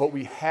 But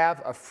we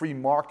have a free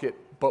market,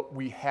 but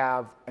we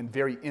have a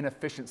very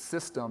inefficient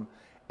system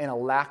and a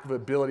lack of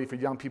ability for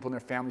young people and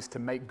their families to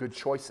make good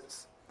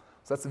choices.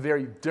 So that's a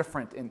very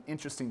different and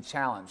interesting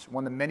challenge.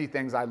 One of the many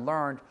things I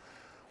learned,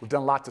 we've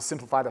done a lot to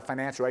simplify the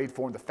financial aid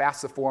form, the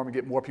FAFSA form, and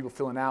get more people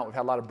filling out. We've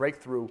had a lot of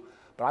breakthrough.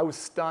 But I was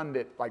stunned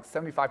that like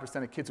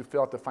 75% of kids who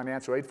fill out the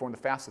financial aid form, the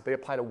FAFSA, they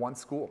apply to one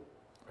school.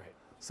 Right.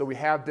 So we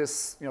have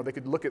this, they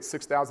could look at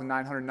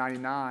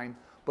 6,999,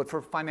 but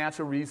for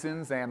financial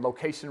reasons and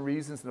location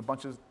reasons and a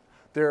bunch of,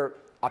 there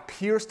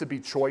appears to be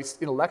choice,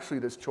 intellectually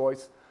there's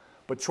choice,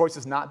 but choice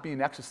is not being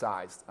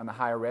exercised on the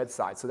higher ed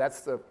side. So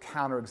that's the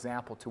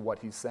counterexample to what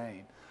he's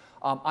saying.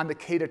 On the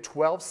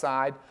K-12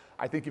 side,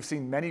 I think you've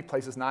seen many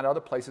places, not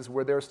other places,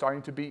 where there's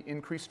starting to be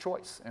increased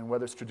choice. And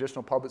whether it's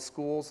traditional public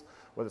schools,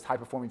 whether it's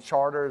high-performing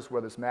charters,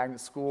 whether it's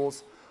magnet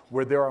schools,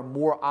 where there are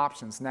more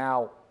options.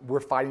 Now, we're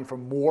fighting for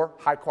more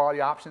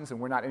high-quality options, and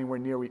we're not anywhere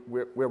near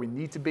where we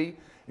need to be.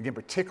 Again,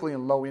 particularly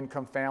in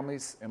low-income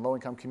families and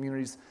low-income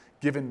communities,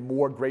 given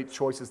more great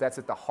choices. That's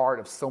at the heart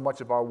of so much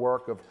of our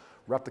work of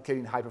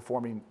replicating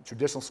high-performing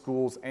traditional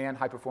schools and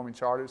high-performing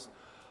charters.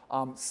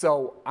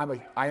 So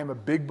I am a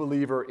big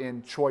believer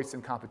in choice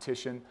and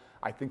competition.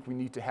 I think we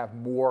need to have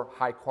more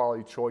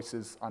high-quality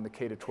choices on the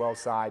K-12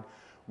 side.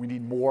 We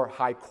need more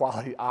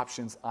high-quality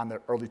options on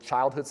the early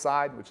childhood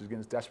side, which again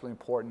is desperately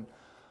important.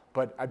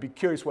 But I'd be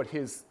curious what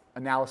his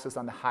analysis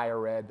on the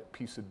higher ed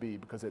piece would be,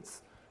 because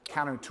it's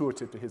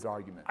counterintuitive to his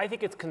argument. I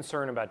think it's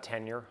concern about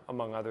tenure,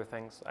 among other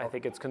things. I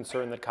think it's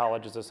concern that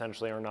colleges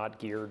essentially are not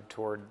geared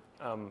toward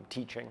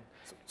teaching.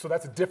 So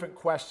that's a different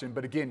question,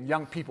 but again,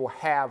 young people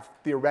have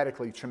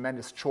theoretically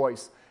tremendous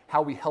choice.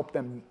 How we help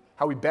them,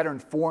 how we better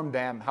inform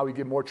them, how we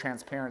give more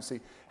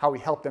transparency, how we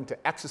help them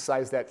to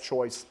exercise that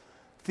choice,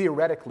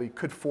 theoretically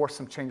could force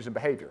some changes in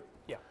behavior.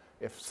 Yeah.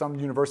 If some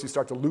universities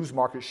start to lose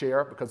market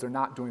share because they're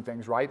not doing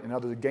things right, and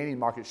others are gaining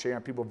market share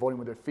and people are voting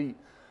with their feet,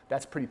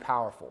 that's pretty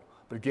powerful.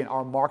 But again,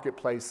 our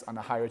marketplace on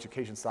the higher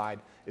education side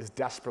is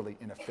desperately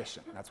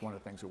inefficient. That's one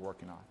of the things we're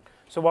working on.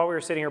 So while we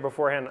were sitting here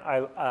beforehand,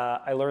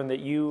 I learned that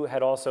you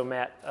had also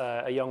met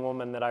a young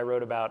woman that I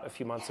wrote about a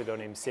few months ago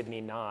named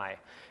Sydney Nye.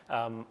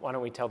 Why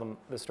don't we tell them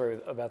the story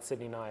about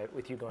Sydney Nye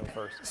with you going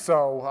first?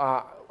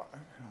 So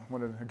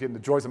again, the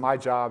joys of my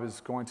job is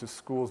going to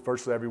schools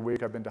virtually every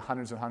week. I've been to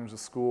hundreds and hundreds of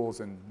schools,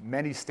 and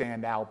many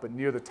stand out. But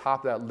near the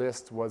top of that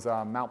list was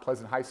Mount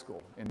Pleasant High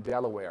School in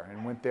Delaware,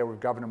 and went there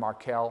with Governor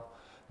Markell.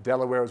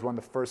 Delaware was one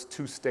of the first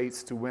 2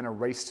 states to win a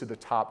Race to the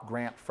Top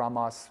grant from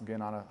us, again,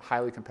 on a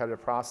highly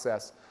competitive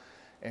process.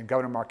 And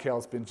Governor Markell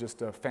has been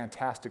just a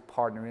fantastic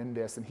partner in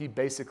this. And he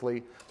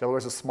basically,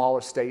 Delaware's a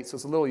smaller state, so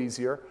it's a little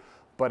easier,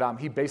 but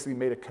he basically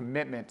made a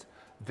commitment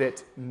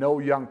that no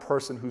young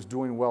person who's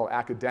doing well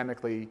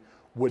academically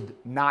would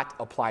not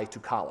apply to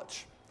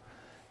college.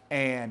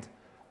 And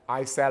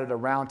I sat at a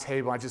round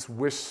table. I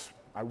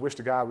wish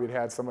to God we'd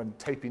had someone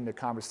taping the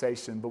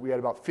conversation, but we had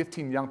about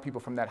 15 young people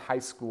from that high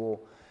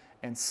school,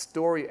 and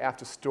story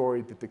after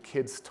story that the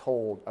kids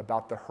told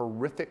about the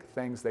horrific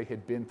things they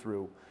had been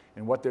through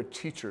and what their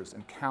teachers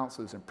and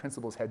counselors and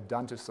principals had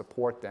done to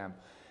support them.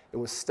 It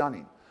was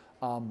stunning.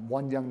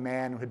 One young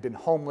man who had been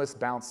homeless,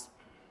 bounced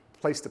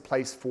place to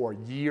place for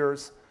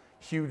years,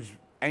 huge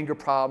anger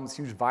problems,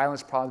 huge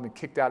violence problems, been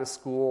kicked out of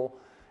school,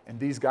 and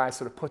these guys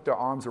sort of put their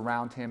arms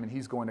around him, and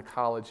he's going to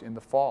college in the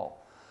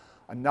fall.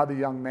 Another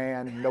young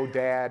man, no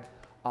dad,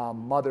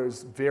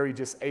 mother's very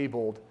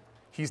disabled,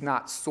 He's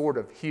not sort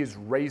of, he is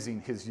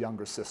raising his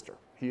younger sister.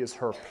 He is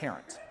her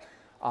parent.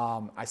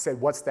 I said,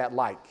 what's that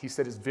like? He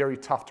said, it's very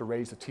tough to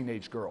raise a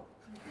teenage girl.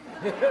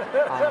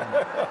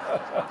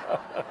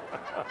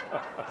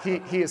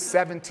 He is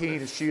 17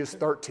 and she is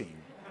 13.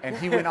 And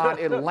he went on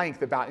at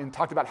length about and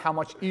talked about how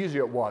much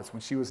easier it was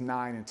when she was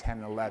 9 and 10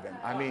 and 11.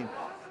 I mean,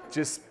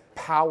 just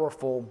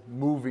powerful,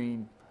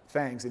 moving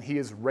things. And he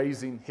is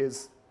raising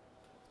his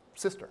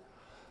sister.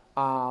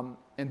 And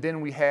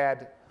then we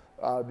had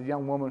the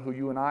young woman who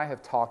you and I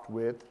have talked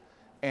with,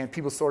 and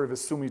people sort of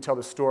assume you tell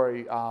the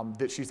story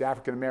that she's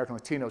African-American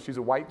Latino. She's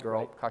a white girl,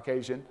 right.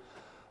 Caucasian,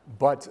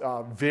 but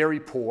very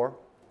poor.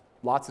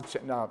 Lots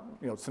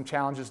of some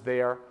challenges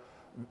there.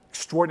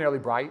 Extraordinarily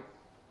bright.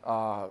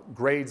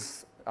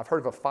 Grades, I've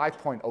heard of a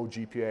 5.0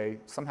 GPA.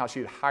 Somehow she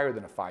had higher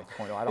than a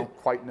 5.0. I don't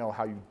quite know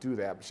how you do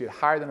that, but she had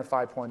higher than a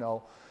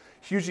 5.0.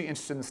 Hugely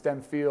interested in the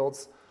STEM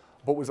fields,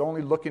 but was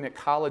only looking at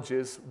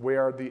colleges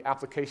where the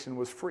application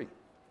was free.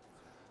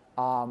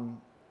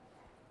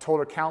 Told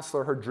her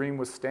counselor her dream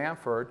was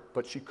Stanford,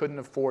 but she couldn't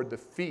afford the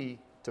fee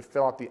to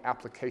fill out the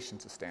application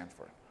to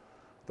Stanford.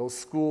 Those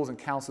schools and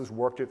counselors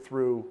worked it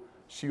through.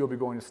 She will be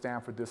going to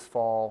Stanford this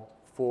fall,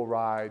 full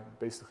ride,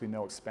 basically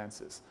no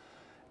expenses.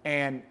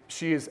 And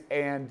she is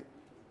an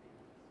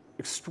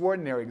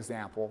extraordinary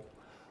example,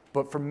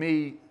 but for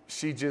me,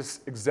 she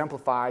just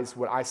exemplifies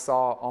what I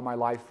saw all my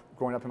life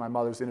growing up in my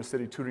mother's inner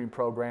city tutoring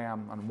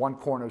program on one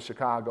corner of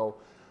Chicago.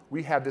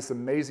 We have this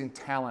amazing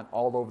talent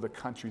all over the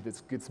country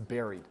that gets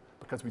buried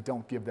because we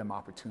don't give them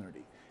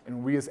opportunity. And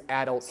when we as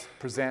adults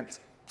present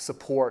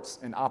supports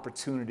and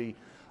opportunity,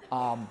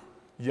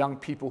 young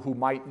people who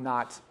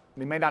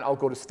they may not all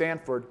go to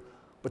Stanford,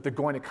 but they're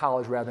going to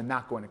college rather than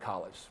not going to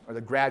college, or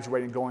they're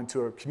graduating and going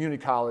to a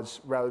community college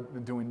rather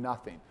than doing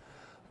nothing.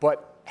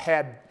 But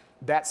had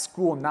that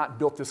school not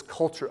built this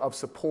culture of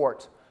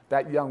support,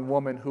 that young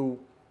woman who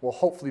will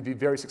hopefully be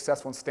very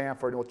successful in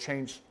Stanford and will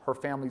change her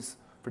families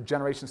for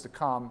generations to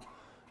come,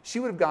 she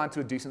would have gone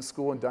to a decent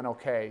school and done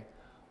okay,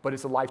 but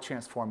it's a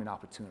life-transforming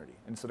opportunity.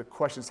 And so the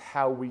question is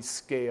how we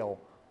scale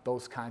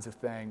those kinds of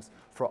things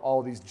for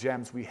all these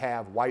gems we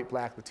have, white,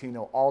 black,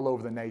 Latino, all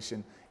over the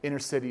nation, inner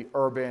city,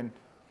 urban,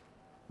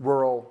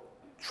 rural,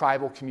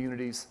 tribal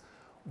communities,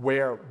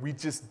 where we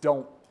just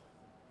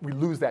we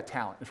lose that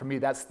talent. And for me,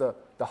 that's the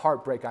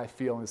heartbreak I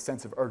feel and the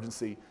sense of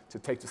urgency to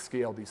take to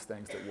scale these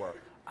things that work.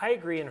 I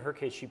agree in her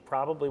case, she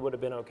probably would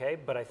have been okay,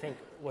 but I think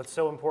what's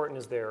so important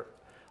is there are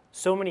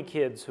so many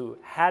kids who,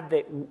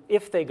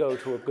 if they go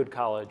to a good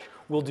college,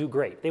 will do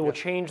great. They will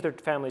change their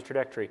family's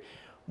trajectory.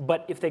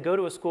 But if they go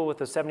to a school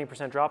with a 70%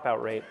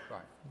 dropout rate,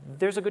 right.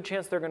 There's a good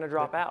chance they're going to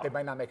drop out. They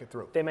might not make it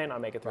through. They may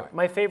not make it through. Right.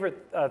 My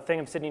favorite thing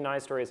of Sydney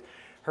Nye's story is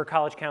her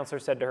college counselor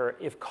said to her,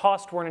 if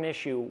cost weren't an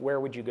issue, where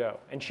would you go?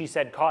 And she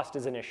said, cost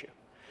is an issue.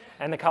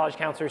 And the college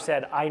counselor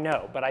said, I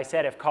know, but I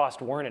said if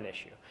cost weren't an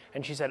issue.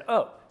 And she said,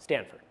 oh,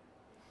 Stanford.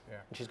 Yeah.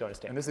 And she's going to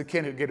Stanford. And this is a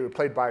kid who gets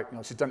played by,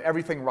 she's done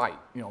everything right.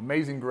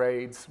 Amazing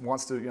grades,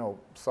 wants to,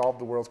 solve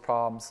the world's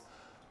problems.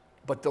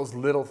 But those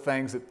little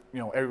things that,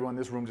 everyone in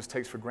this room just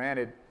takes for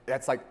granted,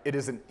 that's like, it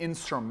is an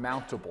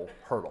insurmountable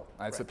hurdle.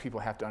 That's what people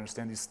have to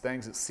understand. These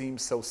things that seem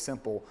so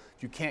simple,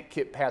 you can't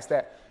get past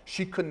that.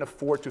 She couldn't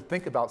afford to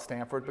think about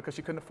Stanford because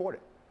she couldn't afford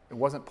it. It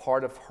wasn't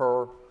part of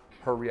her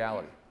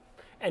reality.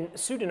 And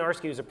Sue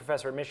Donarski, who's a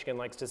professor at Michigan,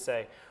 likes to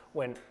say,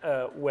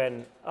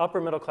 when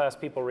upper middle class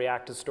people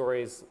react to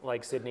stories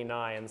like Sydney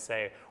Nye and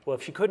say, well,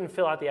 if she couldn't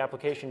fill out the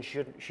application,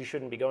 she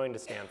shouldn't be going to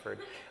Stanford.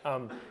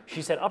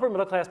 She said, upper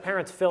middle class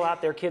parents fill out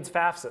their kids'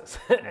 FAFSAs,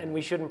 and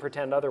we shouldn't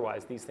pretend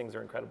otherwise. These things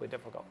are incredibly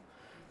difficult.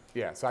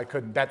 Yeah, so I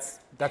couldn't, that's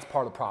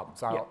part of the problem.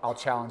 So I'll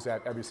challenge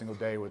that every single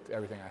day with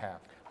everything I have.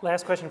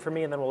 Last question for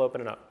me, and then we'll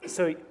open it up.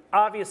 So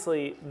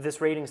obviously,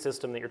 this rating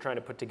system that you're trying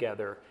to put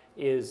together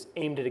is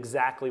aimed at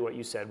exactly what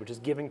you said, which is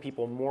giving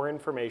people more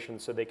information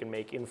so they can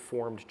make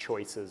informed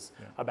choices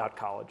about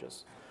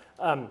colleges.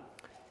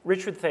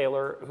 Richard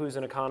Thaler, who's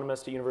an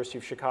economist at University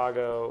of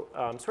Chicago,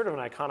 sort of an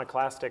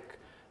iconoclastic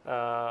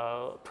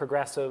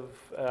progressive,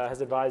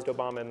 has advised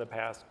Obama in the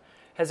past,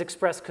 has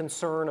expressed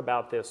concern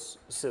about this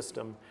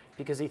system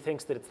because he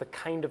thinks that it's the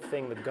kind of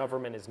thing that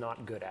government is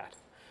not good at.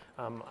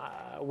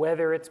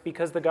 Whether it's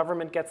because the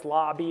government gets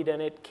lobbied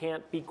and it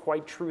can't be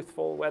quite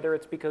truthful, whether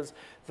it's because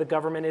the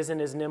government isn't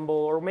as nimble,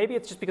 or maybe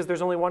it's just because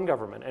there's only one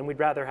government and we'd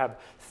rather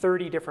have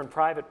 30 different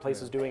private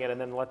places doing it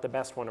and then let the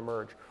best one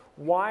emerge.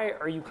 Why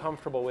are you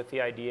comfortable with the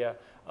idea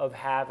of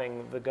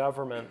having the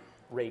government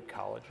rate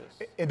colleges?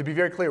 And to be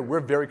very clear,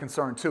 we're very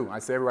concerned too. I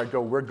say everywhere I go,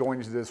 we're going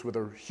into this with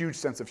a huge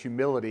sense of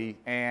humility,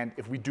 and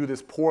if we do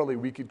this poorly,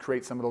 we could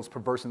create some of those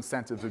perverse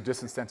incentives or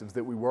disincentives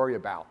that we worry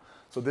about.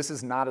 So this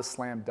is not a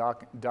slam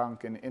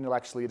dunk, and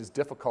intellectually it is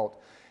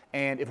difficult.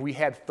 And if we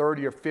had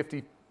 30 or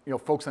 50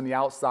 folks on the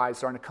outside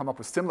starting to come up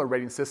with similar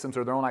rating systems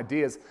or their own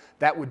ideas,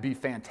 that would be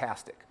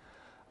fantastic.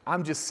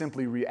 I'm just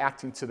simply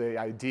reacting to the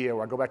idea,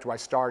 or I go back to where I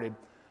started,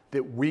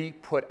 that we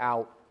put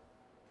out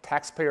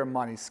taxpayer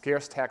money,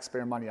 scarce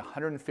taxpayer money,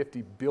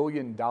 $150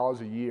 billion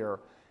a year,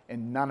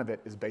 and none of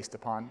it is based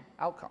upon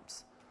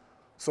outcomes.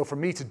 So for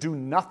me to do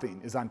nothing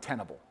is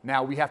untenable.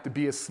 Now we have to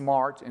be as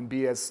smart and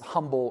be as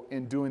humble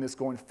in doing this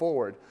going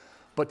forward,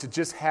 but to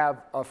just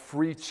have a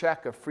free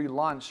check, a free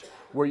lunch,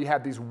 where you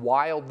have these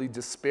wildly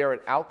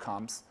disparate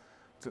outcomes.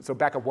 So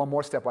back up one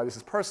more step why this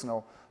is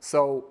personal.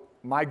 So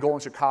my goal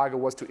in Chicago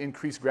was to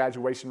increase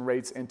graduation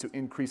rates and to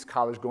increase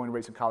college going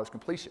rates and college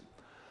completion.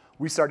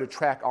 We started to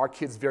track our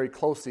kids very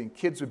closely, and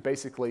kids would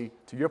basically,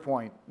 to your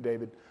point,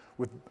 David,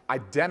 with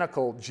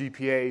identical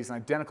GPAs and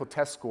identical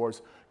test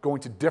scores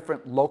going to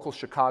different local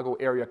Chicago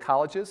area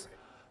colleges.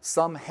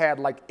 Some had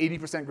like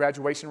 80%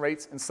 graduation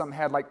rates, and some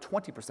had like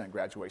 20%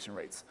 graduation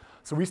rates.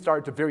 So we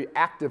started to very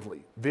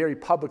actively, very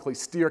publicly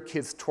steer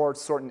kids towards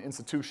certain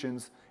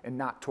institutions and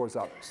not towards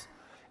others.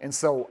 And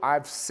so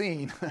I've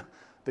seen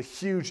the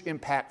huge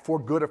impact, for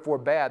good or for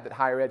bad, that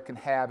higher ed can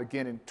have,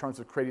 again, in terms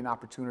of creating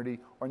opportunity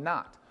or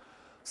not.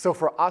 So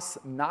for us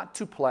not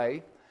to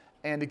play,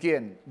 and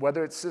again,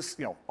 whether it's just,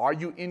 are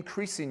you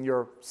increasing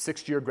your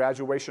 6-year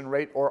graduation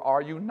rate or are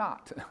you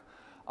not?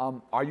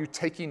 Are you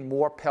taking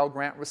more Pell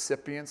Grant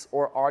recipients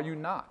or are you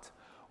not?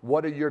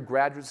 What are your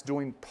graduates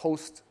doing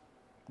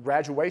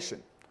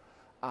post-graduation?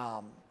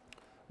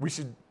 We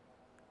should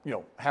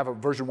have a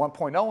version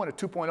 1.0 and a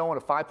 2.0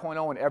 and a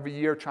 5.0 and every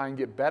year try and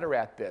get better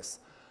at this.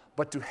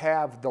 But to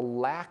have the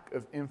lack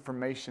of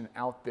information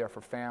out there for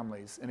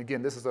families, and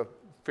again, this is a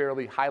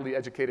fairly highly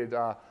educated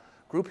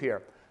group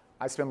here.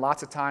 I spend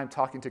lots of time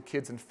talking to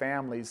kids and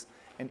families,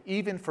 and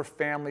even for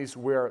families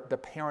where the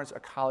parents are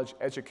college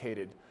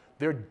educated,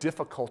 their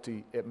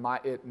difficulty at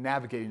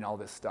navigating all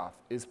this stuff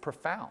is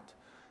profound.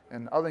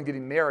 And other than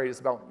getting married, it's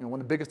about one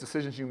of the biggest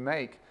decisions you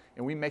make,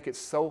 and we make it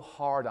so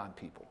hard on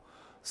people.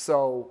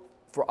 So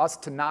for us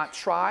to not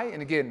try,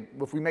 and again,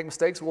 if we make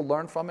mistakes, we'll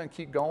learn from it and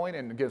keep going,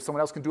 and again, if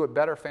someone else can do it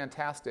better,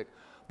 fantastic.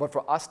 But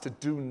for us to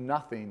do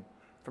nothing,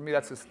 for me,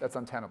 that's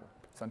untenable.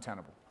 It's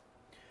untenable.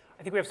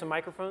 I think we have some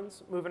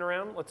microphones moving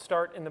around. Let's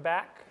start in the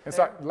back. And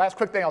so the last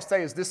quick thing I'll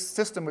say is this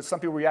system, which some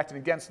people are reacting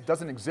against,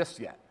 doesn't exist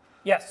yet.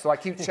 Yes. So I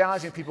keep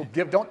challenging people,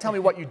 don't tell me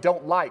what you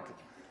don't like.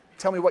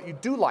 Tell me what you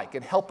do like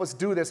and help us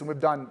do this. And we've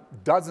done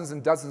dozens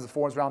and dozens of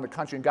forums around the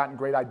country and gotten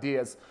great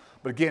ideas.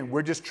 But again,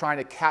 we're just trying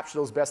to capture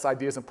those best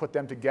ideas and put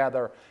them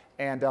together.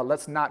 And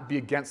let's not be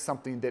against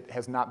something that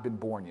has not been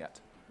born yet.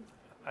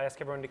 I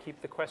ask everyone to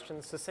keep the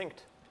questions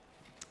succinct.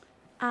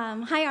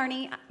 Hi,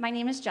 Arne. My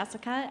name is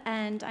Jessica,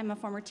 and I'm a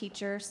former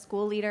teacher,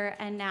 school leader,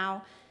 and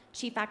now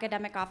Chief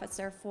Academic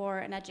Officer for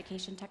an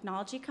education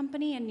technology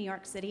company in New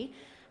York City.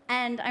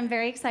 And I'm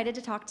very excited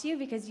to talk to you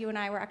because you and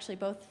I were actually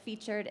both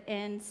featured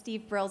in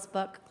Steve Brill's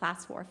book,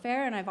 Class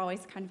Warfare, and I've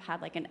always kind of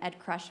had like an ed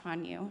crush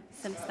on you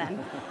since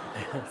then.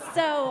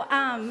 So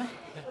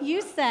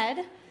you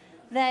said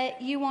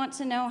that you want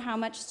to know how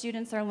much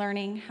students are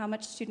learning, how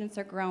much students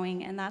are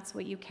growing, and that's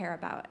what you care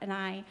about. And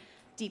I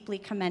deeply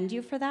commend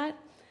you for that.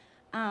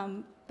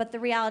 But the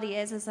reality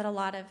is that a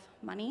lot of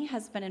money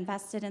has been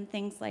invested in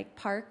things like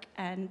PARCC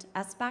and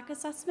SBAC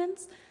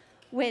assessments,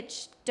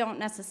 which don't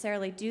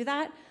necessarily do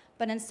that,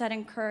 but instead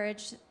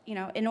encourage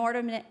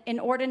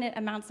inordinate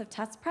amounts of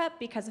test prep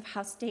because of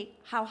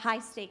how high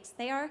stakes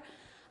they are,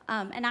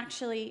 and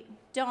actually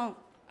don't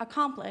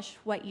accomplish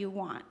what you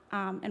want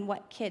and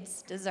what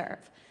kids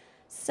deserve.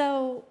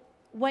 So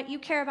what you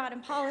care about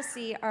in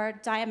policy are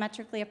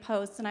diametrically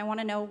opposed, and I want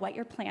to know what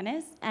your plan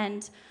is,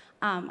 and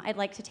I'd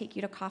like to take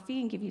you to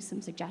coffee and give you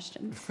some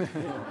suggestions.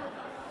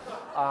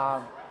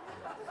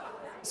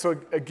 So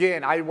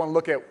again, I want to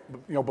look at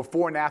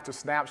before and after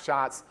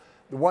snapshots.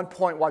 The one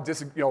point,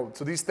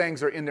 so these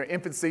things are in their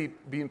infancy,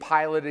 being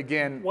piloted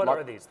again. What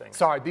are these things?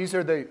 Sorry, these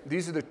are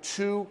the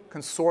two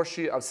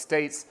consortia of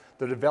states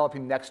that are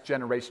developing next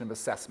generation of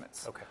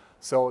assessments. Okay.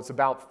 So it's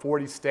about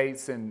 40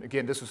 states, and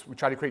again, we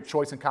try to create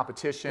choice and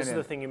competition. This is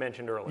the thing you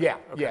mentioned earlier. Yeah,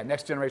 okay. Yeah,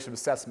 next generation of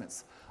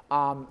assessments.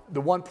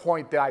 The one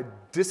point that I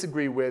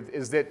disagree with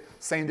is that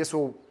saying this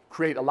will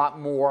create a lot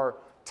more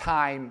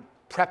time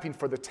prepping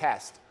for the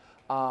test.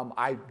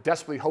 I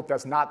desperately hope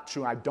that's not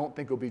true, and I don't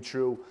think it'll be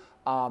true.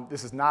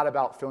 This is not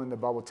about filling the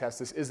bubble test.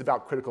 This is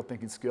about critical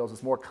thinking skills.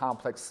 It's more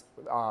complex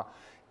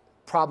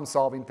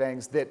problem-solving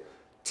things that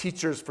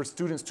teachers, for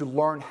students to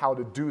learn how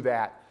to do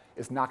that,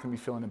 is not going to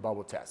be filling in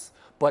bubble tests.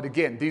 But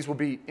again, these will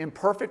be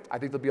imperfect. I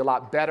think they'll be a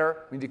lot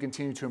better. We need to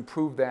continue to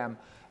improve them.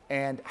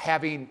 And the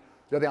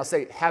other thing I'll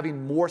say,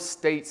 having more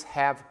states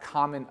have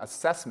common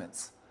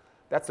assessments,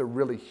 that's a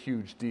really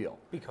huge deal.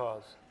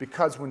 Because?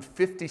 Because when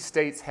 50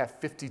 states have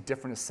 50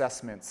 different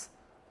assessments,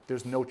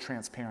 there's no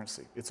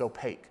transparency. It's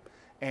opaque.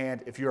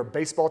 And if you're a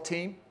baseball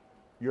team,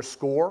 your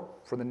score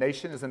for the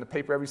nation is in the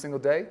paper every single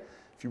day.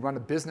 If you run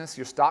a business,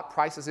 your stock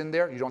price is in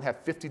there. You don't have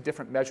 50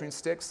 different measuring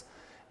sticks.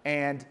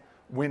 And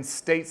when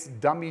states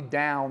dummy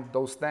down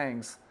those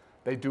things,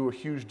 they do a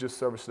huge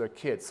disservice to their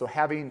kids. So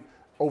having,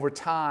 over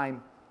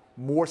time,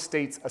 more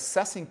states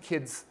assessing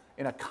kids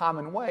in a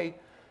common way,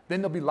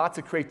 then there'll be lots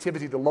of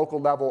creativity at the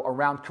local level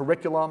around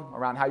curriculum,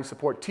 around how you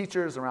support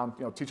teachers, around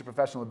teacher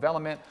professional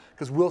development,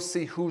 because we'll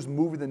see who's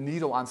moving the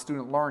needle on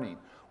student learning.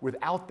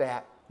 Without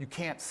that, you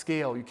can't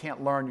scale, you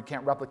can't learn, you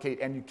can't replicate,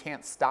 and you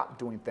can't stop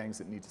doing things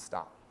that need to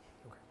stop.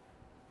 Okay.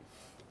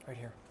 Right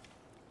here.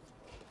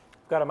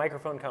 Got a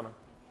microphone coming.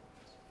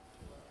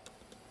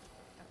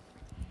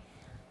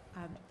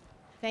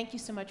 Thank you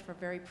so much for a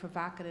very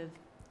provocative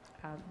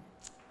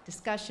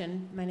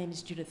discussion. My name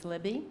is Judith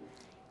Libby,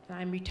 and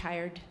I'm a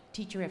retired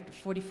teacher after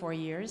 44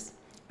 years.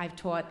 I've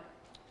taught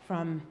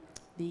from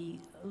the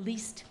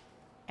least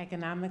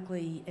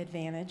economically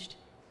advantaged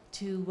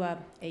to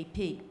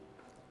AP.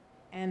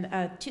 And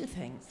two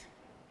things.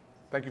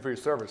 Thank you for your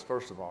service,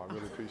 first of all. I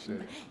really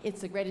appreciate it.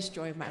 It's the greatest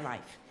joy of my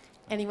life.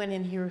 Anyone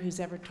in here who's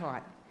ever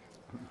taught.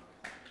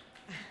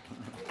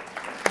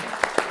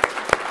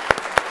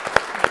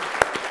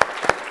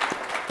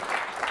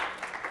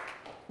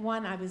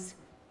 One, I was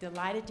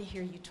delighted to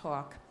hear you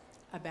talk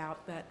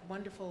about that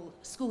wonderful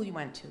school you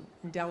went to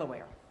in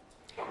Delaware.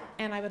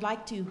 And I would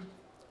like to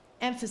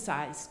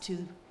emphasize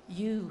to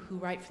you who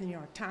write for the New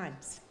York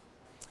Times,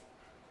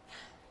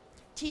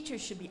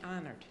 teachers should be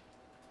honored.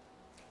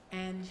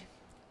 And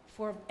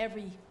for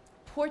every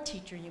poor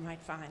teacher you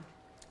might find,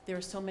 there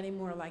are so many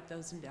more like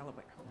those in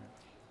Delaware.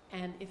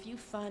 And if you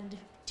fund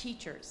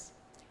teachers,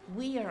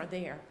 we are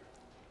there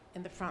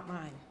in the front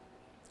line,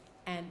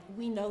 and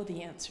we know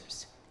the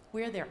answers.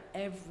 We're there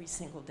every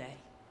single day.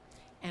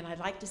 And I'd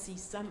like to see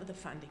some of the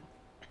funding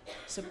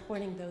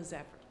supporting those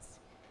efforts.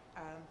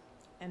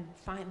 And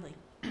finally,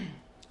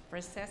 for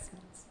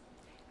assessments,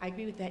 I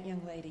agree with that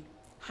young lady.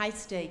 High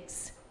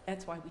stakes,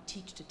 that's why we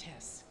teach to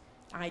tests.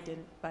 I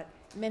didn't, but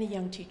many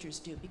young teachers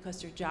do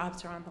because their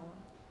jobs are on the line.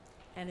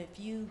 And if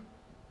you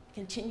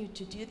continue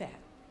to do that,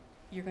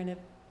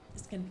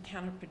 it's going to be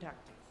counterproductive.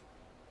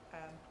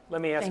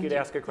 Let me ask you to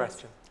ask a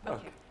question. Yes.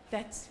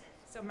 Okay.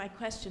 So my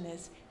question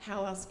is,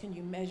 how else can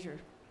you measure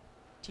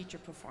teacher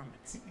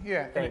performance?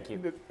 Yeah, thank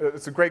you.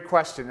 It's a great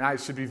question, and I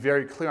should be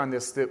very clear on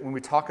this, that when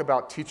we talk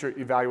about teacher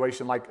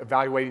evaluation, like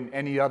evaluating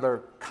any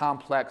other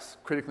complex,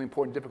 critically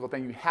important, difficult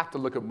thing, you have to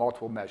look at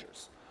multiple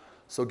measures.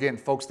 So again,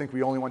 folks think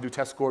we only want to do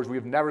test scores. We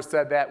have never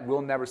said that.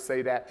 We'll never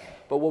say that.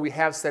 But what we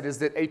have said is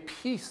that a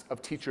piece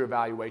of teacher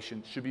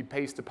evaluation should be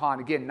based upon,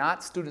 again,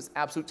 not students'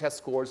 absolute test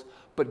scores,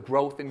 but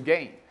growth and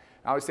gain.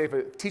 I always say if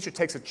a teacher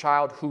takes a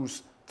child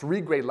who's 3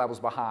 grade levels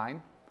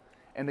behind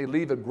and they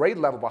leave a grade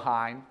level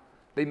behind,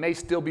 they may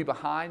still be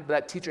behind, but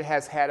that teacher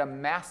has had a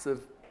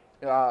massive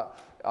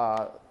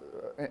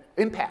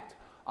impact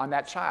on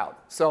that child.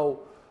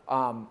 So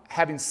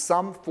having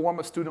some form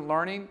of student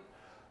learning,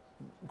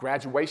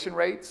 graduation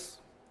rates,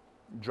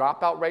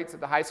 dropout rates at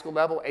the high school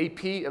level,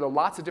 AP, there are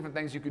lots of different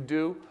things you could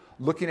do.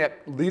 Looking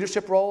at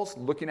leadership roles,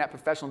 looking at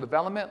professional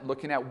development,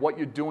 looking at what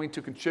you're doing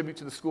to contribute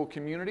to the school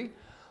community.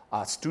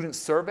 Student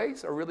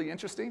surveys are really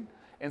interesting.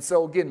 And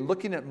so again,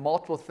 looking at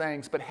multiple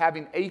things, but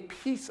having a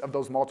piece of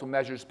those multiple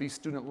measures be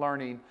student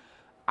learning,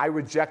 I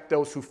reject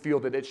those who feel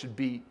that it should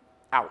be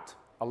out,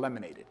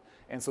 eliminated.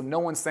 And so no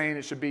one's saying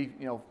it should be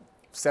 70%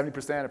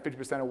 or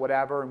 50% or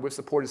whatever, and we've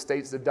supported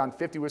states that have done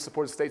 50, we've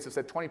supported states that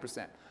have said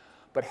 20%.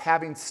 But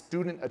having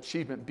student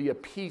achievement be a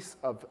piece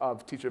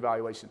of teacher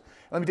evaluation.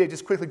 And let me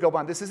just quickly go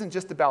on. This isn't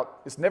just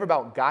about, it's never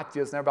about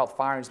gotcha, it's never about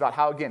firing, it's about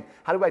how do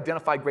we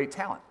identify great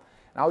talent?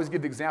 And I always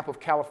give the example of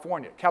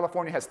California.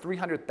 California has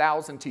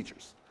 300,000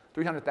 teachers,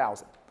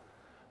 300,000.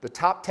 The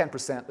top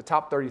 10%, the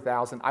top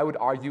 30,000, I would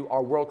argue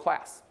are world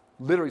class.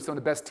 Literally some of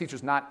the best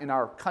teachers, not in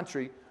our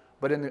country,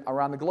 but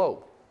around the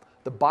globe.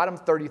 The bottom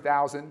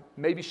 30,000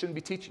 maybe shouldn't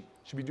be teaching,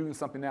 should be doing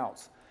something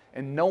else.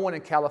 And no one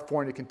in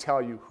California can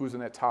tell you who's in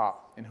the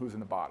top and who's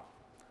in the bottom.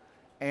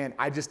 And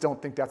I just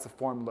don't think that's a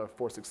formula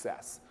for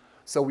success.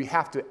 So we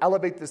have to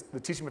elevate the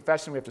teaching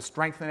profession, we have to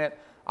strengthen it.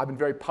 I've been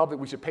very public,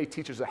 we should pay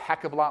teachers a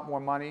heck of a lot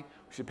more money.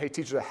 We should pay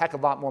teachers a heck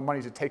of a lot more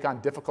money to take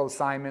on difficult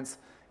assignments,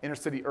 inner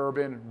city,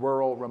 urban,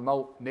 rural,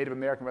 remote, Native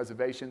American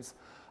reservations.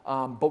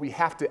 But we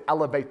have to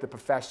elevate the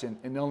profession,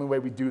 and the only way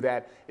we do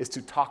that is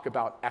to talk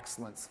about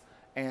excellence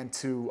and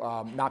to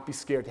not be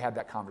scared to have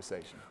that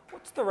conversation.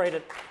 What's the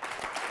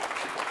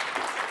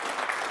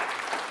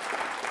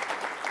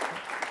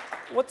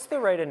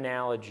right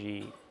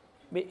analogy?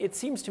 It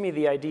seems to me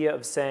the idea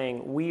of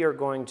saying we are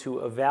going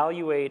to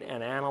evaluate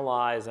and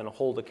analyze and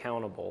hold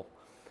accountable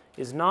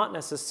is not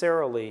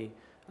necessarily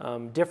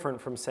different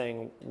from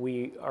saying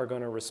we are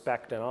going to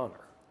respect and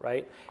honor,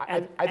 right?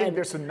 I think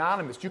they're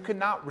synonymous. You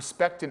cannot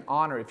respect and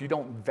honor if you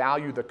don't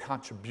value the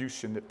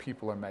contribution that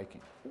people are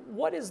making.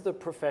 What is the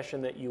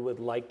profession that you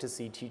would like to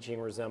see teaching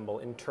resemble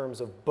in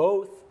terms of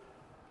both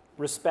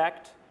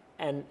respect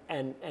and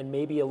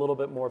maybe a little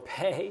bit more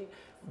pay,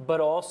 but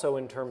also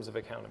in terms of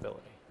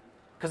accountability?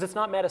 Because it's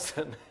not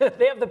medicine.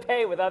 They have the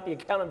pay without the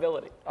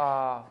accountability.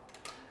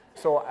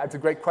 So that's a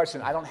great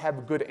question. I don't have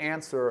a good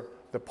answer.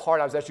 The part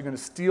I was actually going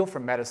to steal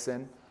from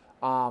medicine,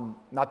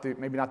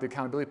 maybe not the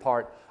accountability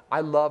part,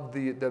 I love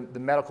the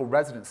medical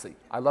residency.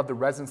 I love the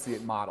residency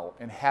model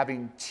and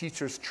having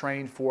teachers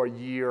trained for a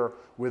year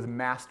with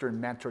master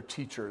and mentor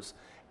teachers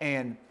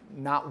and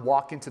not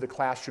walk into the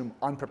classroom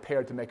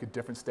unprepared to make a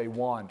difference day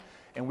one.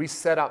 And we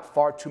set up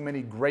far too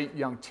many great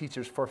young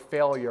teachers for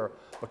failure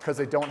because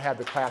they don't have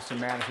the classroom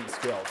management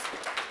skills.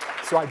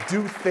 So I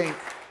do think,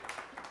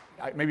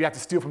 maybe you have to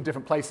steal from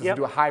different places and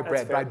do a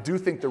hybrid, but I do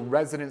think the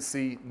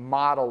residency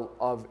model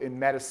in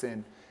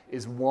medicine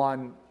is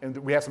one, and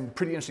we have some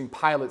pretty interesting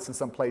pilots in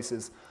some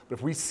places, but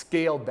if we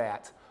scaled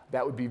that,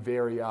 that would be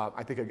very,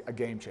 I think, a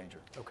game changer.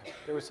 Okay,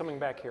 there was something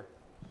back here.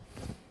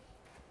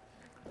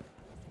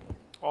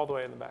 All the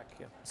way in the back,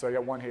 yeah. So I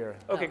got one here.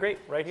 Okay, great,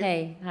 right here.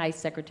 Hey, hi,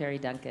 Secretary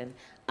Duncan.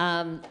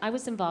 I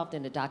was involved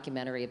in a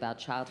documentary about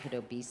childhood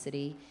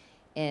obesity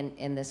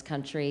in this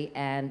country,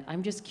 and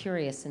I'm just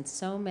curious, since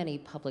so many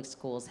public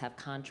schools have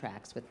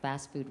contracts with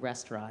fast food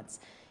restaurants,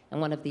 and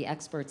one of the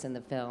experts in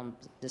the film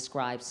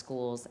describes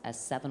schools as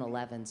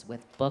 7-Elevens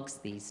with books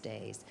these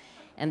days,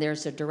 and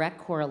there's a direct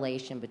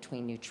correlation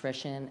between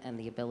nutrition and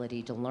the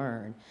ability to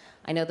learn.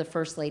 I know the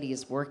First Lady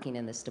is working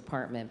in this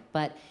department,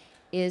 but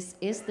is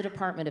the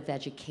Department of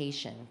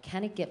Education,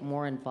 can it get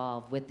more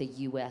involved with the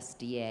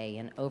USDA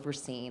in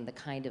overseeing the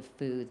kind of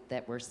food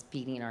that we're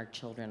feeding our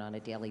children on a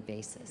daily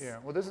basis? Yeah,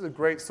 well, this is a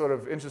great sort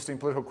of interesting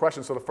political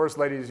question. So the First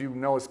Lady, as you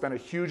know, has spent a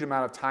huge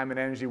amount of time and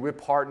energy. We're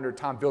partnered.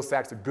 Tom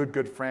Vilsack's a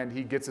good friend.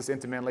 He gets us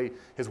intimately.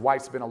 His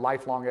wife's been a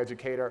lifelong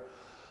educator.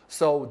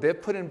 So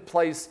they've put in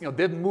place,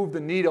 they've moved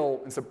the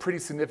needle in some pretty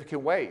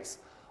significant ways.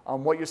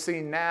 What you're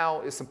seeing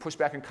now is some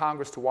pushback in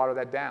Congress to water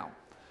that down.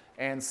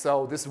 And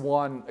so this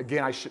one,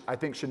 again, I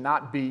think should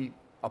not be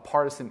a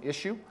partisan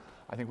issue.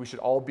 I think we should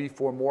all be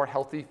for more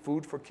healthy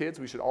food for kids.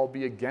 We should all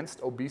be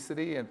against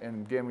obesity.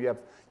 And again, we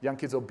have young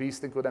kids obese,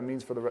 think what that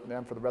means for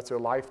them for the rest of their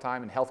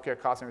lifetime and healthcare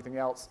costs and everything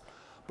else.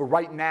 But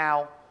right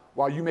now,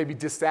 while you may be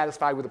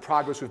dissatisfied with the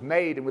progress we've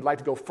made and would like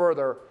to go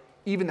further,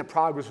 even the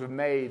progress we've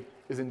made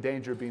is in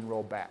danger of being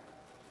rolled back.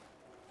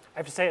 I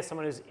have to say, as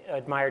someone who's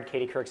admired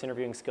Katie Couric's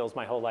interviewing skills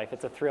my whole life,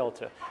 it's a thrill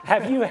to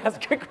have you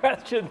ask a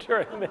question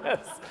during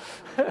this.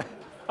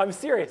 I'm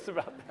serious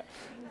about that.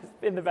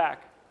 In the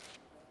back.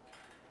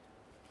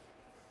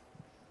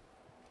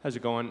 How's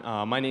it going?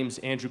 My name's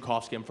Andrew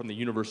Kofsky. I'm from the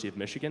University of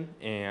Michigan,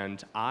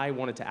 and I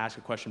wanted to ask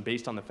a question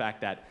based on the fact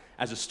that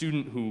as a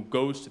student who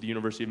goes to the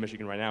University of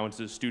Michigan right now, and as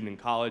a student in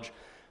college,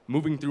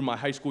 moving through my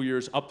high school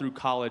years up through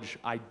college,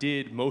 I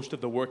did most of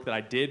the work that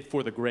I did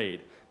for the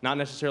grade. Not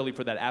necessarily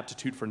for that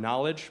aptitude for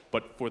knowledge,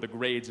 but for the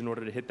grades in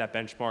order to hit that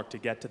benchmark to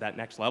get to that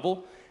next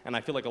level. And I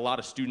feel like a lot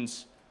of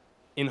students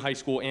in high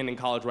school and in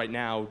college right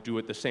now do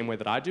it the same way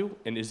that I do.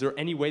 And is there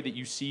any way that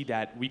you see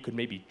that we could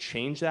maybe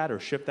change that or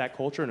shift that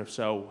culture? And if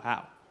so,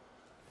 how?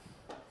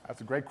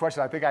 That's a great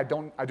question. I think I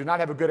do not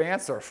have a good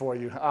answer for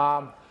you.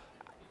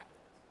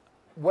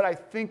 What I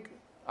think,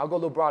 I'll go a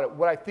little broader.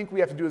 What I think we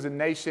have to do as a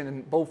nation,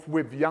 and both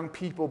with young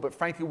people, but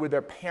frankly with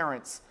their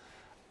parents,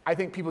 I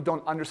think people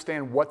don't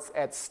understand what's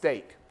at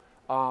stake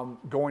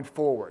going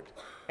forward.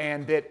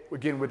 And that,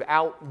 again,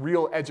 without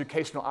real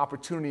educational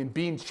opportunity and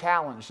being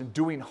challenged and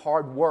doing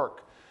hard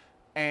work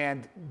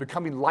and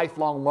becoming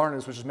lifelong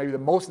learners, which is maybe the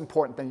most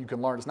important thing you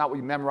can learn. It's not what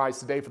you memorize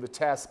today for the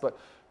test, but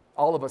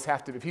all of us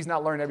have to. If he's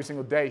not learning every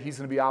single day, he's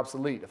going to be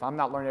obsolete. If I'm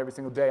not learning every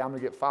single day, I'm going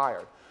to get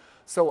fired.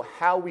 So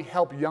how we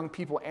help young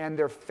people and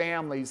their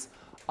families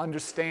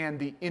understand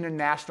the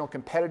international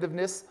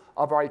competitiveness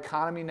of our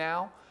economy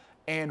now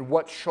and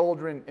what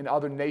children in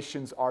other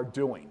nations are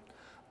doing.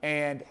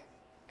 And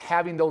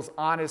having those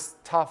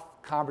honest, tough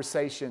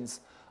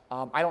conversations.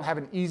 I don't have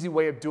an easy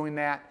way of doing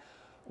that.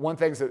 One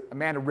thing is that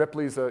Amanda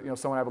Ripley is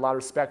someone I have a lot of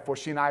respect for.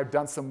 She and I have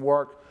done some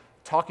work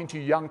talking to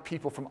young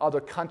people from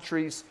other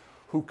countries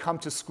who come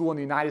to school in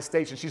the United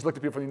States, and she's looked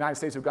at people from the United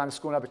States who've gone to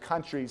school in other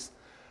countries.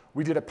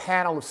 We did a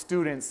panel of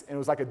students, and it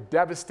was like a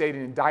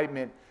devastating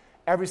indictment.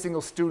 Every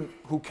single student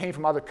who came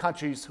from other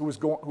countries, they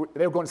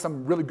were going to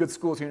some really good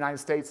schools in the United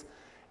States,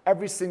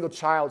 every single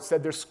child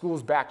said their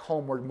schools back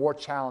home were more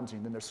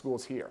challenging than their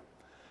schools here.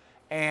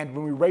 And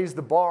when we raise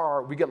the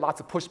bar, we get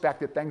lots of pushback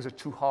that things are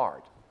too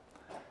hard.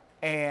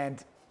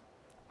 And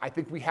I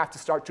think we have to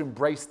start to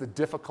embrace the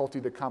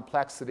difficulty, the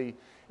complexity,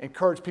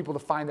 encourage people to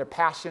find their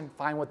passion,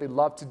 find what they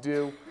love to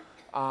do,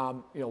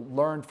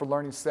 learn for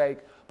learning's sake,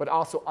 but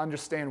also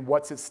understand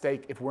what's at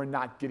stake if we're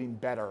not getting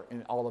better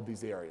in all of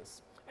these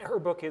areas. Her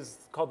book is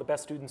called The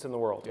Best Students in the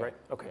World, Yeah. right?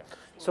 Okay. Yeah.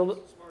 So,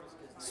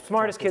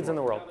 Smartest Kids in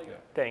the World. Yeah.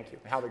 Thank you.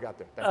 How they got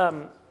there.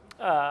 Thank you.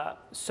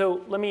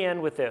 So let me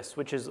end with this,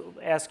 which is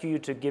ask you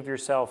to give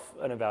yourself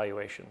an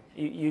evaluation.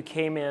 You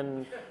came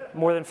in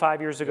more than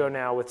 5 years ago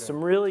now with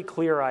some really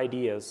clear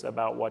ideas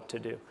about what to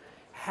do.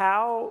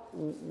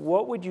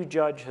 What would you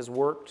judge has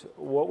worked?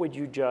 What would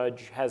you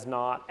judge has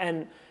not?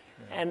 And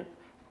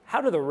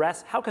how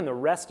can the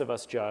rest of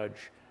us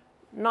judge,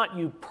 not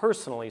you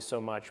personally so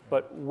much,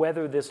 but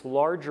whether this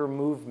larger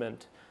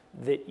movement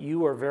that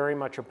you are very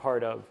much a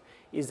part of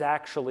is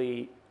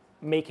actually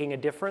making a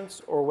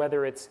difference, or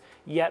whether it's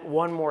yet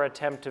one more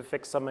attempt to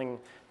fix something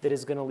that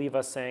is going to leave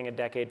us saying a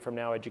decade from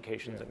now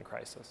education's in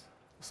crisis?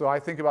 So I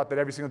think about that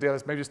every single day.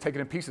 Let's maybe just take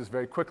it in pieces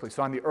very quickly.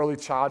 So on the early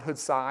childhood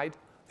side,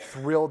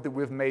 thrilled that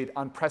we've made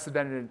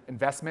unprecedented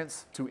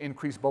investments to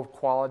increase both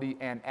quality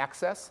and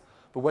access.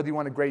 But whether you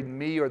want to grade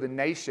me or the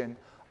nation,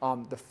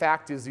 the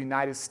fact is the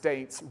United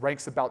States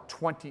ranks about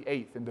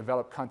 28th in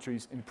developed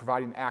countries in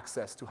providing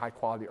access to high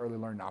quality early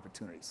learning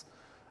opportunities.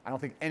 I don't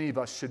think any of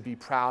us should be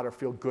proud or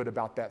feel good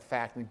about that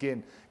fact. And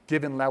again,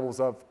 given levels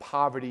of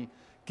poverty,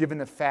 given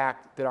the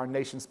fact that our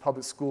nation's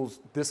public schools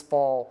this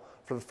fall,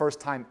 for the first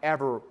time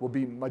ever, will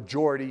be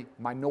majority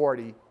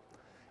minority.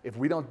 If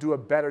we don't do a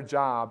better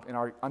job in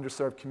our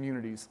underserved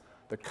communities,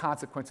 the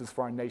consequences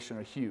for our nation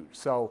are huge.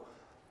 So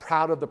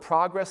proud of the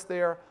progress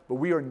there, but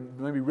we are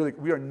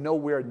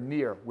nowhere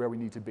near where we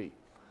need to be.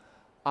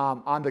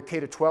 On the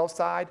K-12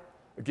 side,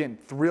 again,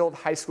 thrilled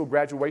high school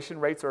graduation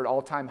rates are at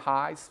all-time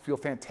highs. Feel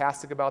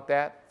fantastic about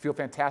that. Feel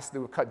fantastic that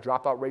we've cut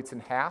dropout rates in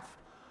half.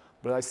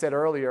 But as I said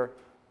earlier,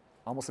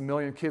 almost 1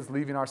 million kids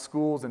leaving our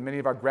schools and many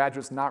of our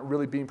graduates not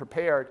really being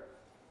prepared,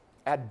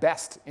 at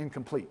best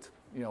incomplete.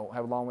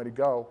 Have a long way to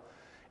go.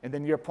 And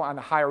then your point on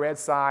the higher ed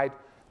side,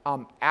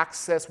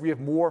 access, we have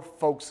more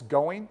folks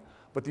going,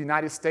 but the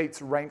United States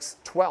ranks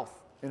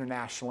 12th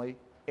internationally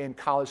in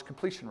college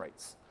completion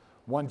rates.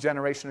 One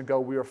generation ago,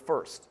 we were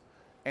first.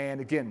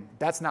 And again,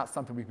 that's not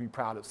something we can be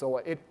proud of. So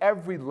at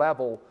every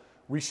level,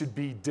 we should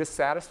be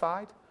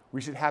dissatisfied. We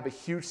should have a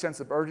huge sense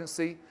of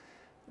urgency.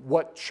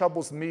 What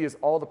troubles me is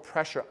all the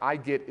pressure I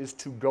get is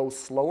to go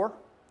slower.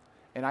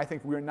 And I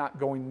think we're not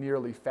going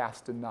nearly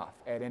fast enough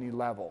at any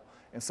level.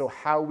 And so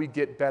how we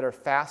get better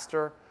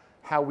faster,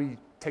 how we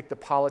take the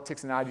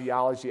politics and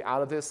ideology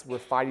out of this, we're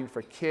fighting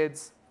for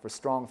kids, for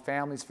strong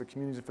families, for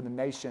communities, for the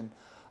nation.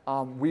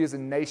 We as a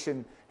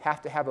nation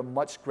have to have a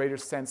much greater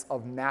sense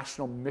of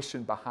national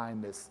mission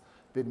behind this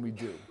than we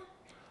do.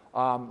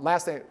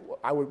 Last thing,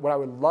 what I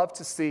would love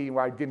to see,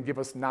 where I didn't give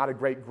us not a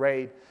great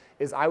grade,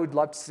 is I would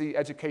love to see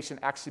education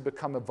actually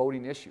become a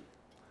voting issue.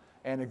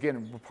 And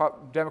again,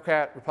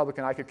 Democrat,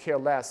 Republican, I could care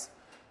less.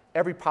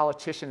 Every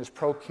politician is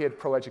pro-kid,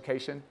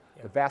 pro-education.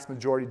 The vast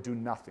majority do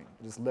nothing.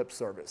 It is lip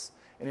service.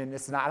 And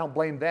it's not, I don't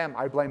blame them,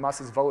 I blame us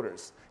as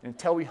voters. And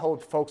until we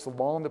hold folks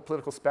along the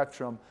political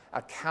spectrum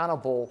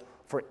accountable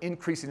for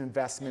increasing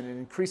investment and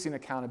increasing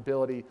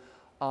accountability,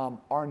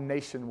 our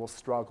nation will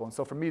struggle. And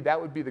so for me,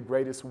 that would be the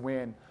greatest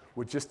win,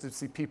 would just to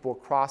see people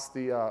across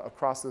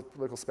the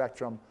political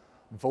spectrum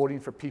voting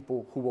for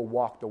people who will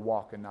walk the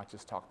walk and not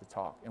just talk the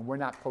talk. And we're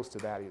not close to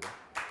that either.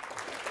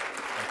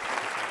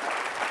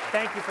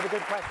 Thank you for the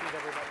good questions,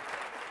 everybody.